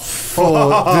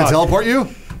 Oh, did it teleport you?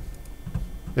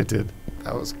 It did.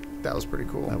 That was pretty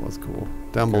cool. That was cool.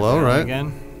 Down below, Down right?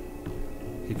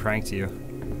 Again. He pranked you.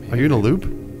 Are you in a loop?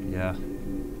 Yeah.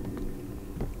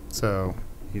 So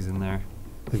He's in there.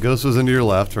 The ghost was into your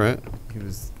left, right? he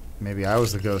was. Maybe I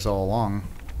was the ghost all along.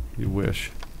 You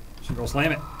wish. Should go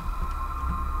slam it.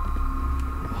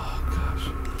 Oh,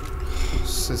 gosh.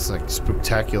 It's just like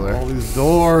spectacular. All these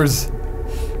doors.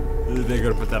 They're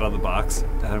gonna put that on the box.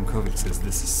 Adam Kovic says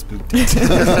this is spooked.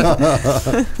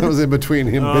 That was in between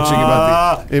him bitching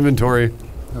about the inventory.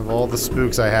 Of all the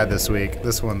spooks I had this week,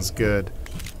 this one's good.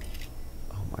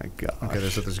 Oh my god. Okay,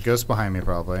 there's a ghost behind me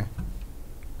probably.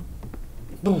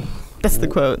 That's the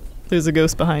quote. There's a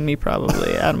ghost behind me,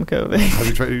 probably. Adam Kovic. Have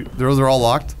you tried? Those are all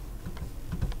locked.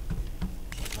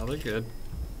 Oh, they're good.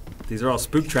 These are all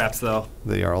spook traps, though.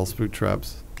 They are all spook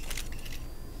traps.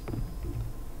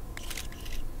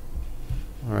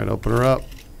 All right, open her up.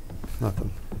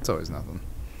 Nothing. It's always nothing.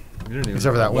 We don't even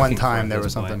Except for know that what one we're looking for time at there this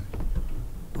was something. point.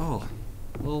 Oh,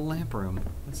 a little lamp room.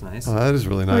 That's nice. Oh, that is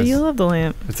really Oh, nice. you love the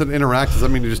lamp. It's an interact. Does that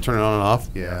mean you just turn it on and off?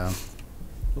 Yeah,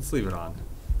 Let's leave it on.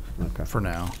 Okay. for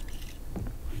now.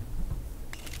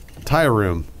 Tire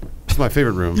room. It's my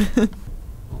favorite room.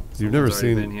 You've never Someone's already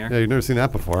seen. been here. Yeah, you've never seen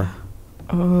that before.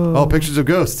 Oh. Oh, pictures of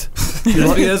ghosts.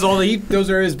 Those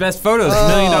are his best photos. $1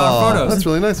 million photos. That's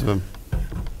really nice of him.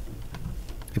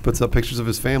 He puts up pictures of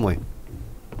his family.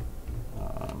 All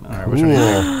right, which one? Cool.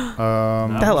 No,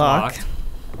 That it's lock.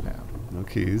 Yeah. No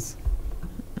keys.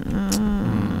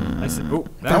 I said, oh,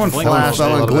 That one blinked a flashed. That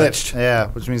a one little bit. glitched. Yeah,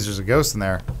 which means there's a ghost in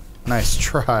there. Nice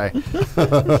try.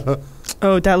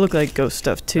 Oh, that looked like ghost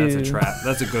stuff, too. That's a trap.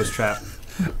 That's a ghost trap.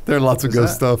 There are lots of Is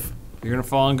ghost that- stuff. You're gonna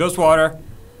fall in ghost water.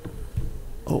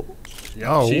 Oh, Yep,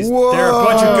 Oh, there are a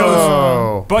bunch of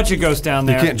whoa. ghosts. Bunch of ghosts down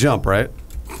you there. can't jump, right?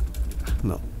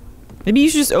 No. Maybe you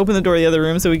should just open the door to the other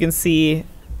room so we can see.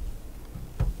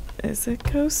 Is it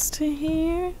ghost to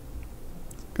here?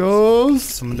 Ghost.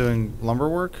 Someone doing lumber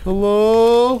work?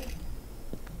 Hello.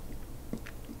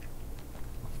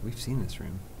 We've seen this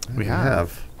room. We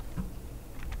have.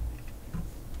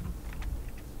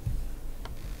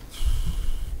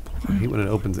 I hate when it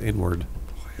opens inward.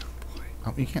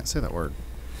 Oh, you can't say that word.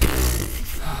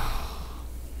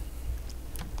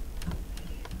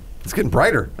 It's getting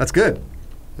brighter. That's good.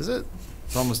 Is it?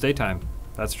 It's almost daytime.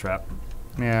 That's a trap.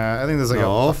 Yeah, I think there's like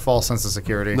No. a false sense of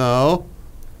security. No.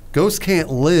 Ghosts can't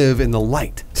live in the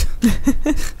light.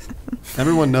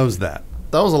 Everyone knows that.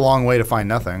 That was a long way to find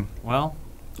nothing. Well,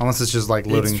 Unless it's just like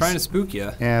loading. it's trying to spook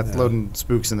you. Yeah, it's Yeah. loading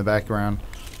spooks in the background.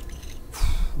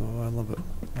 Oh, I love it.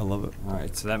 I love it. All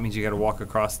right, so that means you got to walk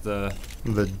across the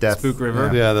The death. Spook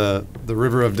river? Yeah, the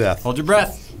river of death. Hold your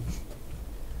breath.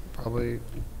 Probably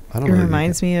I don't It know.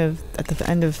 reminds me of at the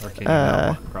end of Or can you not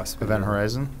walk across the Event river?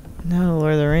 Horizon. no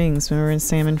Lord of the Rings. Remember when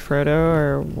Sam and Frodo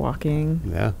are walking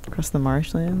Yeah. across the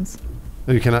marshlands?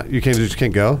 Oh, you cannot. You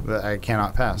can't go. That I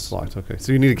cannot pass. It's locked. Okay.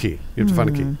 So you need a key. You have to find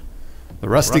a key. The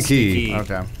rusty, Rusty key. key.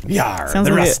 Okay. Yar. Sounds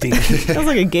the like rusty. Sounds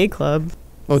like a gay club.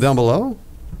 Oh, down below.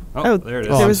 Oh, there it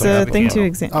is. Oh, there I'm was sorry, a I thing can't. to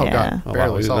examine. Oh, yeah. God. Oh, wow,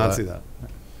 Barely we did saw not that. see that.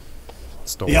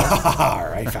 Stole.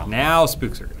 Yar. I found. Now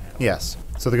spooks are gonna happen. Yes.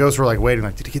 So the ghosts were like waiting,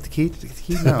 like, did he get the key? Did he get the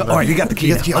key? No. All right, you got the key.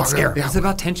 You got the key. Let's Oh, scare. yeah. It's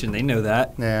about tension. They know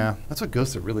that. Yeah. That's what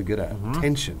ghosts are really good at.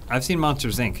 Tension. I've seen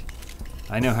Monsters Inc.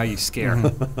 I know how you scare.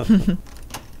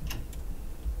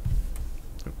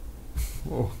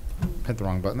 Whoa. Hit the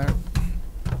wrong button there.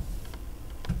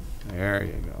 There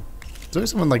you go. There's always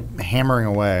someone like hammering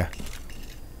away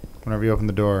whenever you open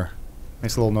the door.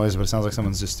 Makes a little noise, but it sounds like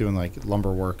someone's just doing like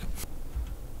lumber work.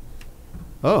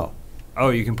 Oh. Oh,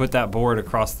 you can put that board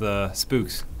across the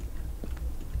spooks.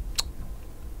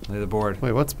 Lay the board.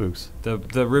 Wait, what spooks? The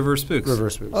river spooks. River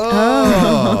spooks.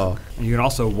 Oh. And you can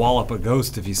also wallop a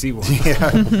ghost if you see one.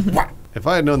 If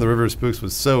I had known the river of spooks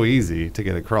was so easy to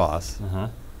get across, Uh-huh.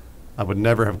 I would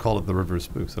never have called it the river of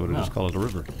spooks. I would have No. just called it a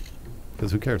river.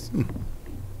 Because who cares?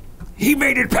 He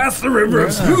made it past the river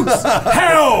of spooks.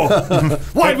 How?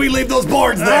 Why'd we leave those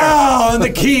boards there? Oh, and the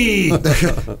key. Oh,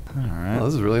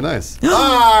 this is really nice. Take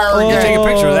a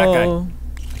picture of that guy.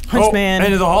 Punch Man.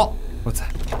 Into the hall. What's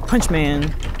that? Punch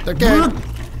Man. Okay.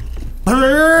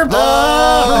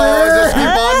 Just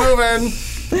keep on moving.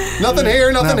 Nothing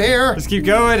here, nothing here. Just keep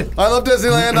going. I love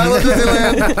Disneyland. I love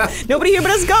Disneyland. Nobody here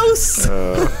but us ghosts.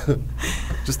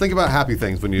 Just think about happy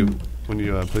things when you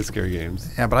play scary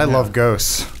games. Yeah, but I love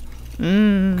ghosts.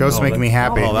 Ghosts make me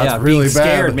happy. Oh, that's yeah, really being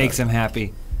scared bad. makes him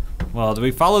happy. Well, do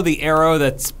we follow the arrow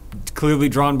that's clearly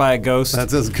drawn by a ghost? That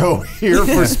says go here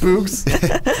for spooks.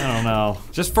 I don't know.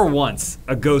 Just for once,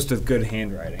 a ghost with good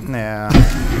handwriting. Yeah.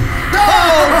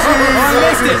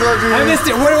 I missed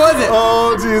it. What was it?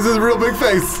 Oh, geez, this is a real big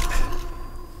face.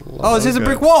 Oh, it's just a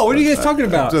brick wall. What are you guys talking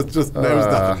about? Just no, there's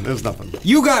nothing. There's nothing.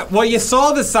 You got, well, you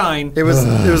saw the sign. It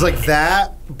was like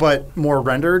that, but more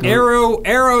rendered.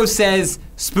 Arrow says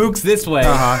spooks this way.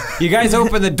 You guys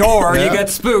open the door, you got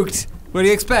spooked. What do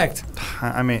you expect?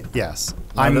 I mean, yes.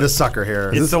 I'm the sucker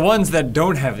here. It's the ones that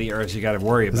don't have the arrows you got to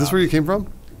worry about. Is this where you came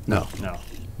from? No. No.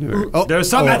 Oh, There's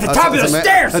something at the top of the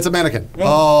stairs. That's a mannequin.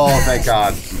 Oh, thank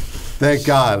God. Thank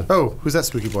God. Oh, who's that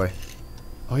spooky boy?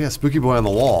 Oh, yeah, spooky boy on the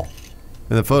wall.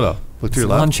 In the photo. Look to your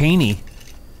Lon left. Chaney.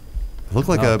 It looked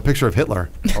like a picture of Hitler.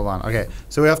 Hold on. Okay,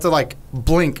 so we have to like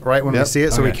blink right when we Yep. see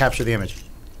it, so we Okay. capture the image.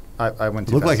 I went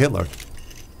too It looked like fast. Hitler.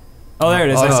 Oh, there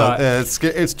it is. Oh, I no, saw it.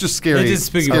 it's just scary. It's just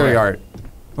spooky scary boy. art.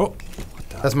 Oh,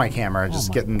 That's my camera, just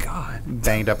my getting God.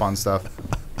 banged up on stuff.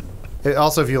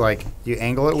 Also, if you like, you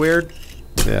angle it weird.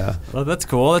 Yeah. well, that's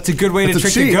cool. That's a good way to It's a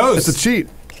trick cheat. the ghost. It's a cheat.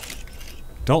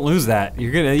 Don't lose that.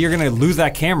 You're gonna lose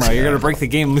that camera. You're gonna break the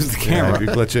game, lose the Yeah, camera. if you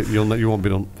glitch it, you won't be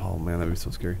able. Oh man, that'd be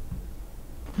so scary.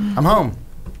 I'm home.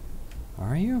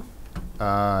 Are you?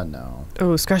 No.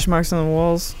 Oh, scratch marks on the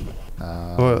walls. You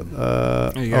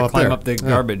gotta up climb there. up the Yeah.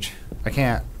 garbage. I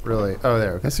can't really. Oh,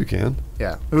 there. Okay. Yes, you can.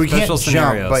 Yeah. We Special can't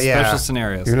scenarios. jump, but yeah. Special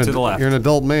scenarios. You're To the left. You're an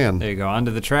adult man. There you go.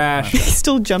 Onto the trash. He's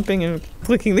still jumping and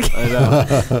clicking the I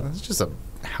know. It's just a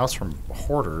house from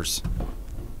hoarders.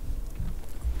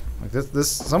 Like this,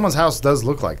 someone's house does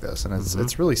look like this, and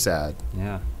it's really sad.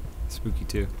 Yeah. Spooky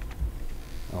too.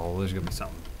 Oh, there's gonna be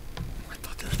something. I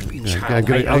thought there was gonna be Yeah, child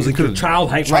good- height. I was you like, could've child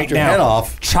height chopped right your now. head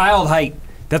off. Child height.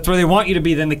 That's where they want you to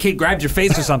be. Then the kid grabs your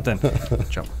face or something.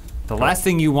 Jump. The last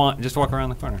thing you want, just walk around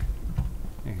the corner.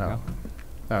 There you Oh. go.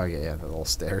 Oh yeah, the little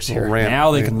stairs Little here. ramp.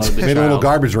 Now they can load the Made a little child.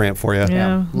 garbage ramp for you.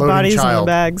 Yeah, Loading bodies in the child.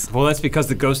 bags. Well, that's because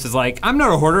the ghost is like, I'm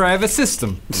not a hoarder. I have a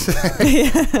system.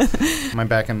 Am I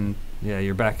back in? Yeah,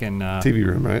 you're back in TV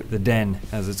room, right? the den,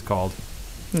 as it's called.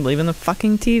 Leaving the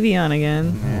fucking TV on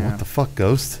again. Oh, what the fuck,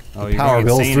 ghost? Oh, The you're power going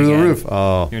bills insane through the again. roof.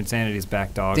 Oh. Your insanity's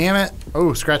back, dog. Damn it!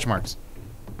 Oh, scratch marks.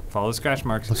 Follow the scratch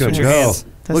marks. Look at Switch him your go. hands.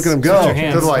 Look at him Switch go. your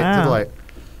hands. To the light. To Wow. the light.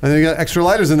 And then you got extra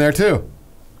lighters in there too.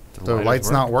 The light's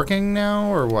not working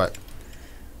now, or what?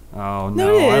 Oh, No,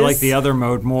 no. it I like is. the other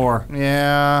mode more.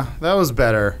 Yeah, that was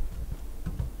better.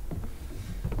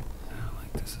 I don't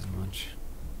like this as much.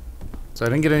 So I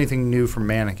didn't get anything new from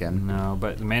Mannequin. No,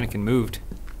 but the mannequin moved.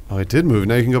 Oh, it did move.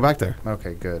 Now you can go back there.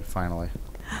 Okay, good. Finally,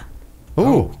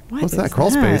 Oh, What what's that? is Crawl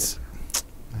that? space.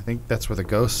 I think that's where the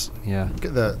ghosts, Yeah.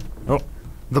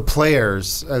 the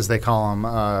players, as they call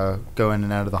them, go in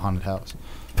and out of the haunted house.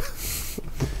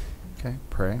 Okay,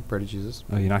 pray to Jesus.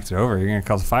 Oh, you knocked it over. You're going to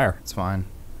cause a fire. It's fine.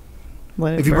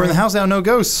 Let it If you burn the burn. house down, no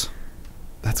ghosts.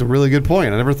 That's a really good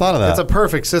point. I never thought of that. That's a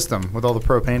perfect system with all the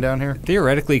propane down here.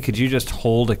 Theoretically, could you just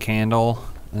hold a candle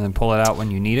and then pull it out when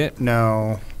you need it?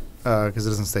 No, because it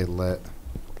doesn't stay lit.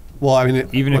 well, I mean,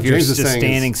 Even what if you're James is just saying is-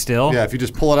 standing still? Yeah, if you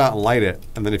just pull it out and light it,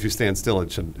 and then if you stand still,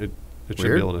 it should be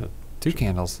Weird. able to. 2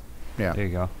 candles. Yeah, There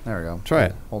you go. there we go. Try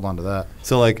it. Hold on to that.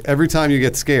 So like every time you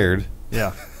get scared,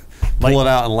 Yeah. pull it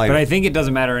out and light But I it. think it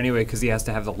doesn't matter anyway because he has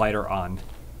to have the lighter on.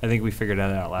 I think we figured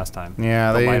that out last time.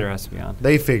 Yeah, The lighter has to be on.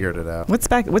 they figured it out. What's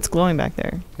back? What's glowing back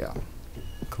there? Yeah.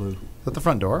 Clue. Is that the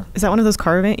front door? Is that one of those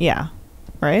carving? Yeah.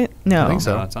 Right? No. I think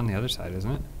so. No, it's on the other side,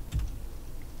 isn't it?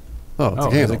 Oh, it's Oh,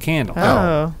 a there's candle. a candle.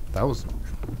 Oh. That was.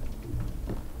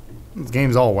 This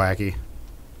game's all wacky.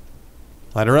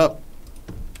 Light her up.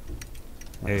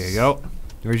 There you go.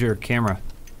 Where's your camera?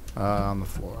 On the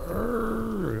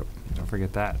floor. Don't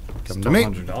forget that. It's Come to me.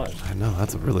 $1,200. I know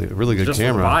that's a really good Just for the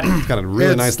camera. body. It's got a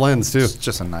really It's- nice lens too. It's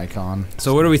just a Nikon.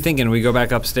 So what are we thinking? We go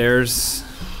back upstairs?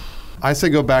 I say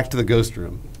go back to the ghost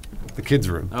room, the kids'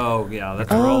 room. Oh, yeah. That's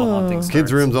where all the haunting starts.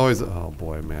 Kids' room's always. Oh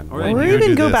boy, man. Or When Or you Or even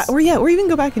do go this- back. Or yeah. Or even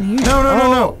go back in here. No,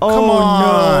 no. Oh, Come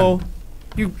on.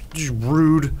 no. You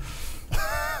rude.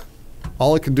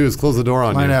 All it can do is close the door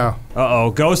on you. I know. Uh-oh.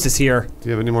 Ghost is here. Do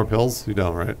you have any more pills? You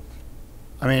don't, right?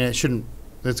 I mean, it shouldn't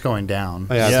It's going down.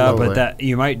 Oh, yeah, Yeah, slowly. but that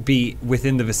you might be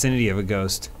within the vicinity of a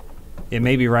ghost. It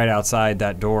may be right outside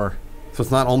that door. So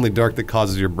it's not only dark that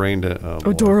causes your brain to. Oh,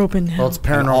 boy. door open now. Well, it's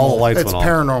And all the paranormal. lights It's went off.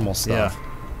 paranormal stuff. Yeah.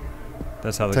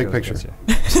 That's how the Take ghost picture.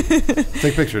 gets you.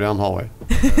 Take a picture down the hallway.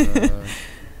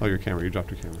 Oh, your camera. You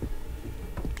dropped your camera.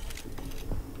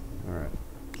 All right.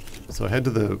 So head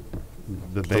to the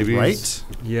The babies. right?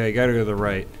 Yeah, you gotta go to the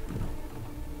right.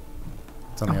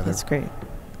 It's on the Oh, other. that's great.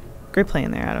 Great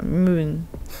playing there, Adam. You're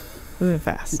moving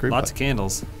fast. Great Lots play. of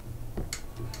candles.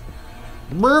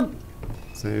 Burp.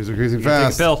 Saves increasing You take a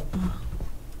fast. pill.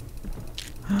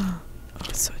 Oh,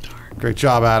 it's so dark. Great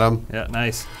job, Adam. Yeah,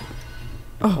 nice.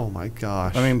 Oh my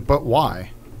gosh. I mean, but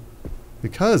why?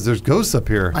 because there's ghosts up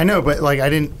here. I know, but like I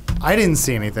didn't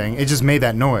see anything. It just made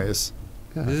that noise.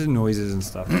 Yeah. This is noises and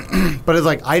stuff. But it's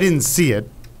like I didn't see it.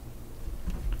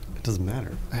 It doesn't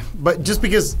matter. But just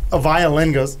because a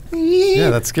violin goes,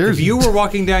 Yeah, that scares If you were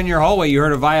walking down your hallway, you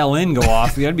heard a violin go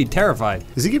off, you'd be terrified.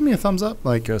 is he giving me a thumbs up?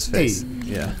 Like Ghost hey. face.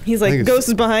 Yeah. He's I think like, it's- ghost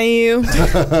is behind you.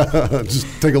 Just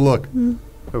take a look.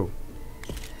 Oh,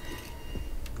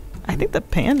 I think the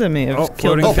panda may have Oh,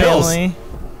 killed floating the pills. family.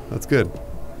 That's good.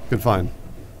 Good find.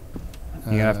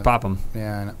 You gotta have to pop them.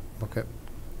 Yeah, I know. Okay.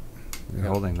 You're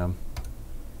holding them.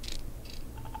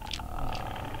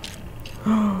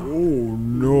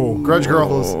 Grudge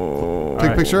girl. Take a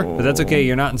Alright. picture. But that's okay,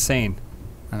 you're not insane.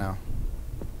 I know.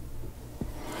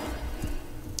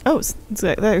 Oh,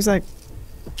 there's like,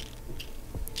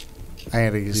 I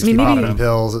had to just I mean, keep maybe- popping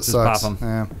pills. It Just sucks. pop 'em.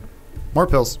 Yeah. More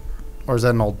pills. Or is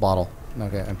that an old bottle?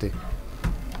 Okay, empty.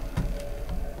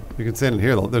 You can stand in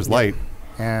here. There's light.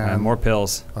 And And more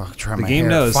pills. Oh, try The my game hair.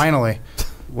 knows. Finally.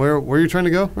 Where are you trying to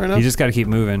go right now? You just gotta keep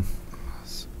moving.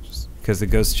 Because the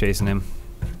ghost's chasing him.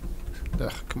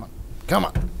 Ugh, come on. Come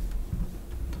on.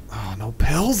 Oh, no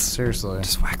pills. Seriously.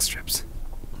 Just wax strips.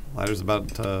 Lighter's about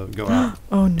to go out.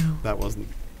 oh no. That wasn't.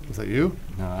 Was that you?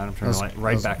 No, I'm trying Those- to light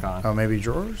right those- back on. Oh, maybe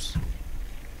drawers?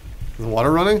 Is the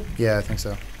water running? Yeah, I think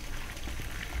so.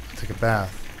 Take a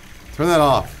bath. Turn that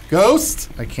off. Ghost!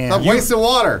 I can't. Stop wasting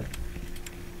water.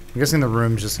 I'm guessing the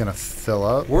room's just gonna fill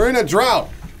up. We're in a drought.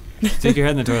 Stick your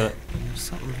head in the toilet. There's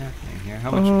something happening here.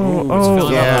 How much? Oh, Ooh, it's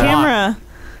filling yeah. up a lot. Camera.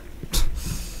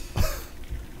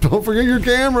 Don't forget your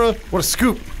camera. What a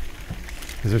scoop!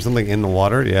 Is there something in the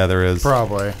water? Yeah, there is.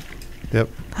 Probably. Yep.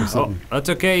 There's Oh, something. that's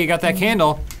okay. You got that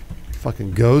candle.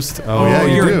 Fucking ghost. Oh, Oh, yeah,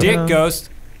 you you're do. a dick ghost.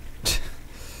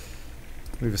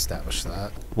 We've established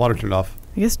that. Water turned off.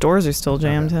 I guess doors are still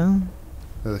jammed, huh?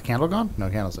 Is the candle gone? No,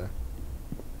 candle's there.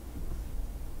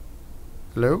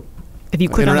 Hello? If you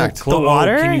click Interact. on the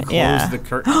water, Can you close yeah. the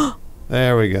curtain?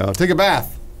 There we go. Take a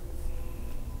bath.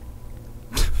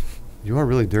 You are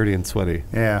really dirty and sweaty.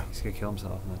 Yeah. He's gonna kill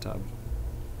himself in the tub.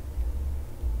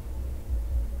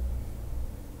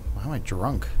 Why am I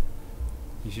drunk?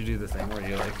 You should do the thing where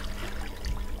you like.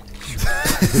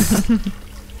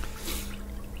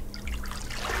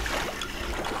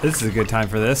 This is a good time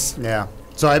for this. Yeah.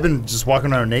 So I've been just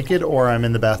walking around naked, or I'm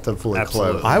in the bathtub fully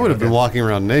Absolutely. clothed. I would have been Okay. walking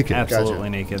around naked. Absolutely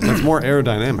naked. It's more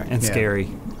aerodynamic. And Yeah. scary.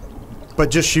 But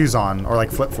just shoes on, or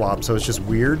like flip flops, so it's just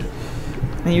weird.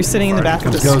 And you're sitting in the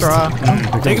bathroom with a Ghost. straw.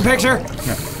 Take a picture.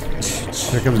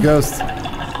 Here comes Ghost.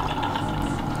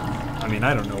 I mean,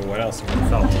 I don't know what else you would have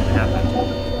felt would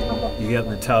happen. You get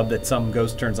in the tub that some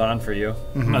ghost turns on for you.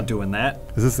 I'm not doing that.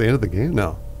 Is this the end of the game?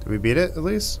 No. Did we beat it at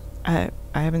least? I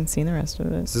haven't seen the rest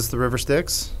of Is it. this the River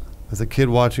Styx? As a kid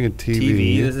watching a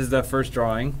TV. This is the first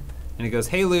drawing. And it goes,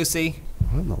 "Hey, Lucy.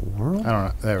 What in the world? I don't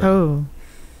know. There we go. Oh.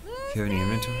 Do you have any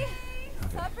inventory?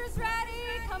 Supper's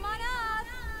ready. Come on up.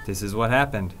 This is what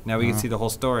happened. Now we can see the whole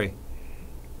story.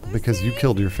 Because you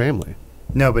killed your family.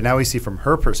 No, but now we see from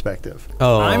her perspective.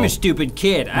 Oh. I'm a stupid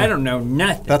kid. I don't know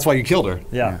nothing. That's why you killed her.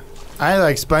 Yeah. I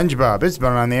like SpongeBob. It's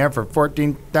been on the air for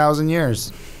 14,000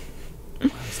 years.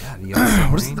 What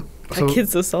What is the... That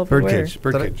kid's so self-aware. Birdcage. Did I,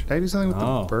 Birdcage. did I do something with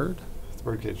Oh. the bird? It's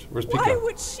birdcage. Where's Why Pico?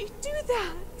 would she do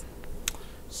that?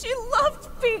 She loved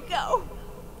Pico.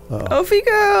 Oh,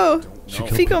 Fico! killed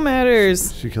Fico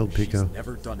matters. She killed Pico.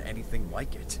 Never done anything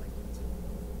like it.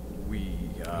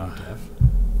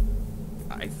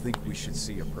 I think we should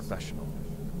see a professional.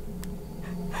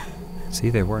 See,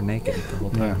 they were naked the whole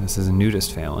time. This is a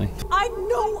nudist family. I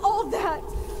know all that.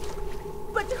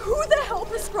 But who the hell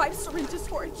prescribes syringes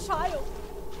for a child?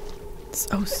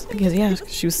 Oh, because, yeah,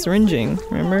 she was syringing,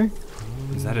 remember?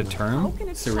 Is that a term? can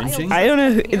a Syringing? child- I don't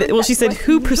know. Well, she said,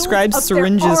 who prescribes Needles up their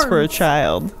syringes for a arms.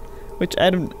 child? Which I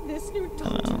don't... This new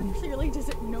doctor clearly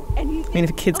doesn't know anything. I mean,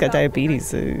 if a kid's got about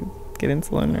diabetes, get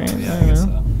insulin, right? Yeah, I I don't guess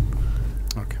know.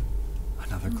 so. Okay.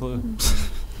 Another clue.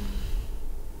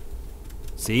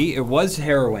 See, it was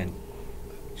heroin.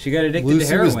 She got addicted Lucy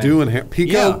to heroin. was doing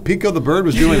Pico. Yeah. Pico the bird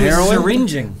was doing She was heroin.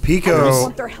 syringing. I don't Pico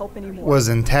want their help anymore. was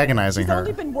antagonizing She's her.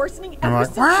 only been worsening I'm ever like,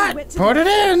 since she what? went to Put the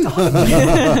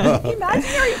it in.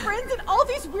 imaginary friends and all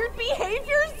these weird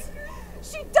behaviors.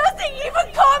 She doesn't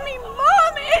even call me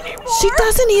mom anymore. She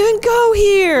doesn't even go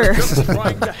here.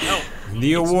 Trying to help.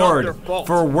 The It's not award their fault.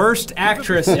 for worst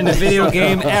actress in a video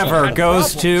game ever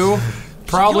goes to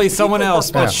probably someone else,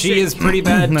 but Yeah. she is pretty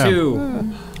bad No.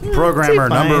 too. Programmer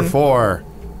She number fine. 4.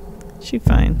 She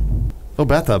fine. Oh,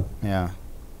 bathtub. Yeah.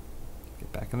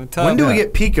 Get back in the tub. When do we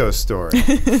get Pico's story?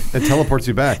 It teleports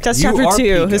you back. That's You chapter are 2.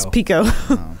 Pico. Is Pico.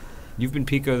 You've been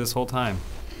Pico this whole time.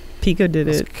 Pico did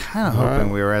it. Kind of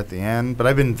hoping we were at the end, but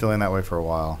I've been feeling that way for a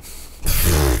while.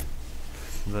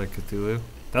 The Cthulhu.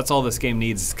 That's all this game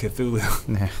needs is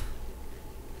Cthulhu. Yeah.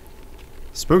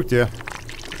 Spooked you.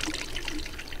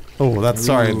 Oh, that's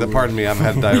sorry. Pardon me. I've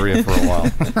had diarrhea for a while.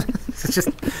 It's just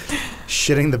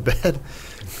shitting the bed.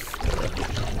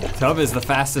 Tub is the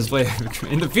fastest way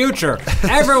in the future.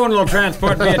 Everyone will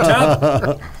transport via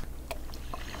tub.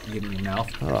 You get it in your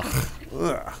mouth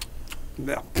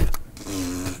No.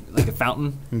 like a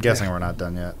fountain. I'm guessing we're not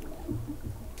done yet.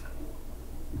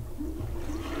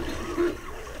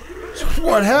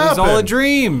 What It's happened? all a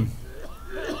dream.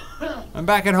 I'm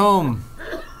back at home.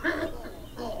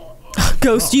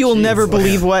 Ghost, you will never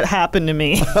believe what happened to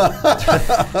me.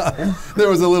 There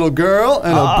was a little girl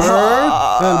and a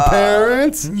bird and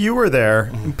parents You were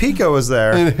there. Pico was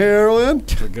there. and heroin.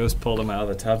 The ghost pulled him out of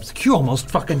the tub. He's like, you almost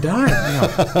fucking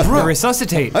died. Bro,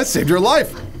 resuscitate. I saved your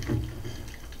life.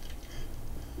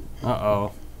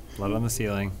 Uh-oh. Blood on the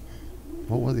ceiling.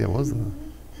 What was that?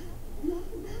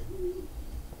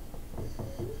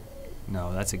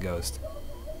 No, that's a ghost.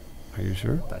 Are you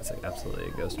sure? That's absolutely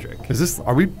a ghost trick. Is this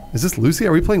Lucy?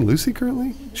 Are we playing Lucy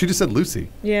currently? She just said Lucy.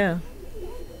 Yeah.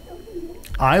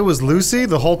 I was Lucy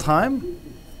the whole time?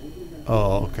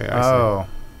 Oh, okay. I see. Oh.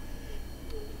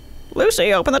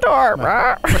 Lucy, open the door.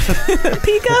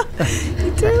 Pika.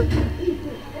 You too?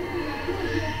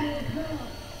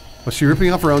 Was she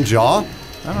ripping off her own jaw?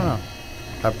 I don't know.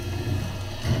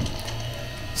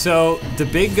 So the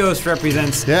big ghost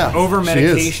represents Yeah, over she is.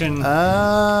 medication.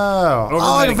 Oh. Over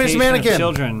Oh, like a fish medication of mannequin.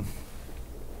 children.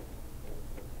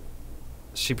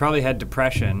 She probably had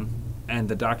depression, and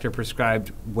the doctor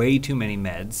prescribed way too many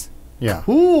meds. Yeah.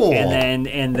 Cool.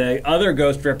 And the other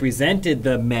ghost represented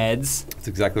the meds, That's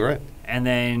exactly right.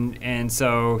 and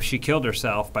so she killed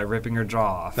herself by ripping her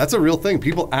jaw off. That's a real thing.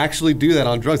 People actually do that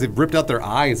on drugs. They've ripped out their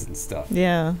eyes and stuff.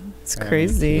 Yeah. It's Really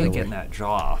crazy. getting that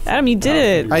jaw off. Adam, you did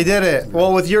it. I did it.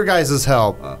 Well, with your guys'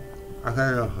 help.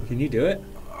 Can you do it?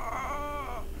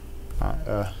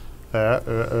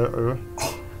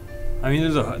 I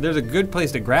mean, there's a good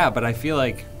place to grab, but I feel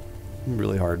like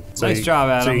Really hard. nice job,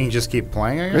 Adam. So you can just keep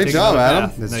playing, I guess? Great Take job, another Adam.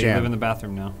 bath. That's No, you jam. live in the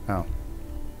bathroom now. Oh.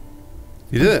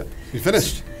 You did it. You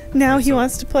finished. Now he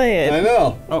wants to play I it.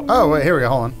 know. Oh, wait, here we go.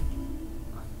 Hold on.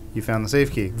 You found the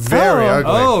safe key. Very Oh.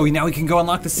 ugly. Oh, now we can go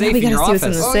unlock the safe we in your gotta see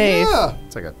what's in office. the safe. Yeah.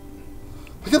 It's like a.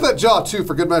 Look at that jaw too,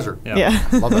 for good measure. Yeah.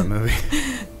 Love that movie.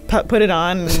 Put it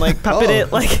on and like puppet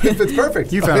it like. It's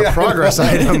perfect. You found a progress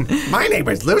item. My name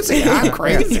is Lucy. I'm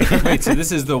crazy. Wait, so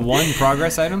this is the one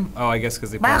progress item? Oh, I guess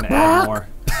because they plan to add more.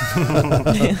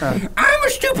 I'm a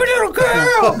stupid little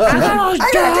girl. I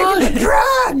gotta take the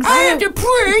drugs. I have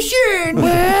depression.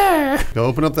 Go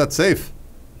open up that safe.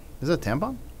 Is it a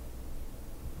tampon?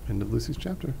 End of Lucy's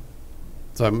chapter.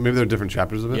 So maybe there are different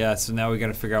chapters of it. Yeah, so now we got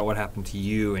to figure out what happened to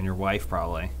you and your wife,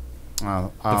 probably.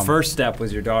 Oh, The first step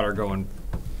was your daughter going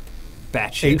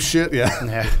batshit. Ape shit. Yeah.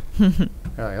 Yeah.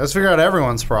 Alright, let's figure out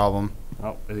everyone's problem.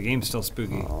 Oh, the game's still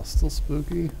spooky. Oh, still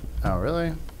spooky. Oh,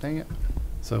 really? Dang it.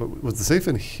 So was the safe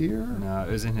in here? No,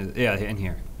 it was in his. Yeah, in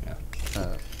here. Yeah.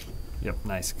 Yep.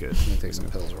 Nice. Good. Let me take some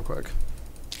pills real quick.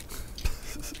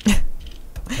 Yeah,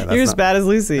 that's You're as not- bad as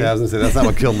Lucy. Yeah, I was gonna say that's not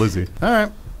what killed Lucy. All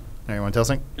right. Now you want to tell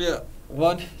something? Yeah.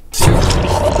 1, 2.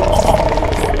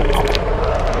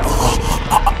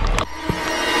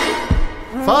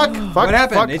 Fuck. What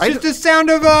happened? Fuck. It's just the sound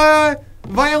of a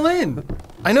violin.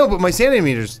 I know, but my sanity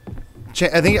meter's.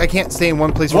 I think I can't stay in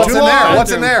one place for What's too in there? long.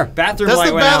 What's in there? Bathroom That's light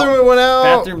the went bathroom out. that went out.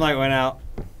 Bathroom light went out.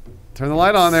 Turn the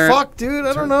light on there. Fuck, dude.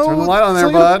 I don't know. turn the light on there,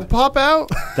 Something gonna bud. Pop out.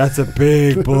 That's a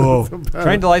big bull.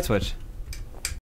 Turn the light switch.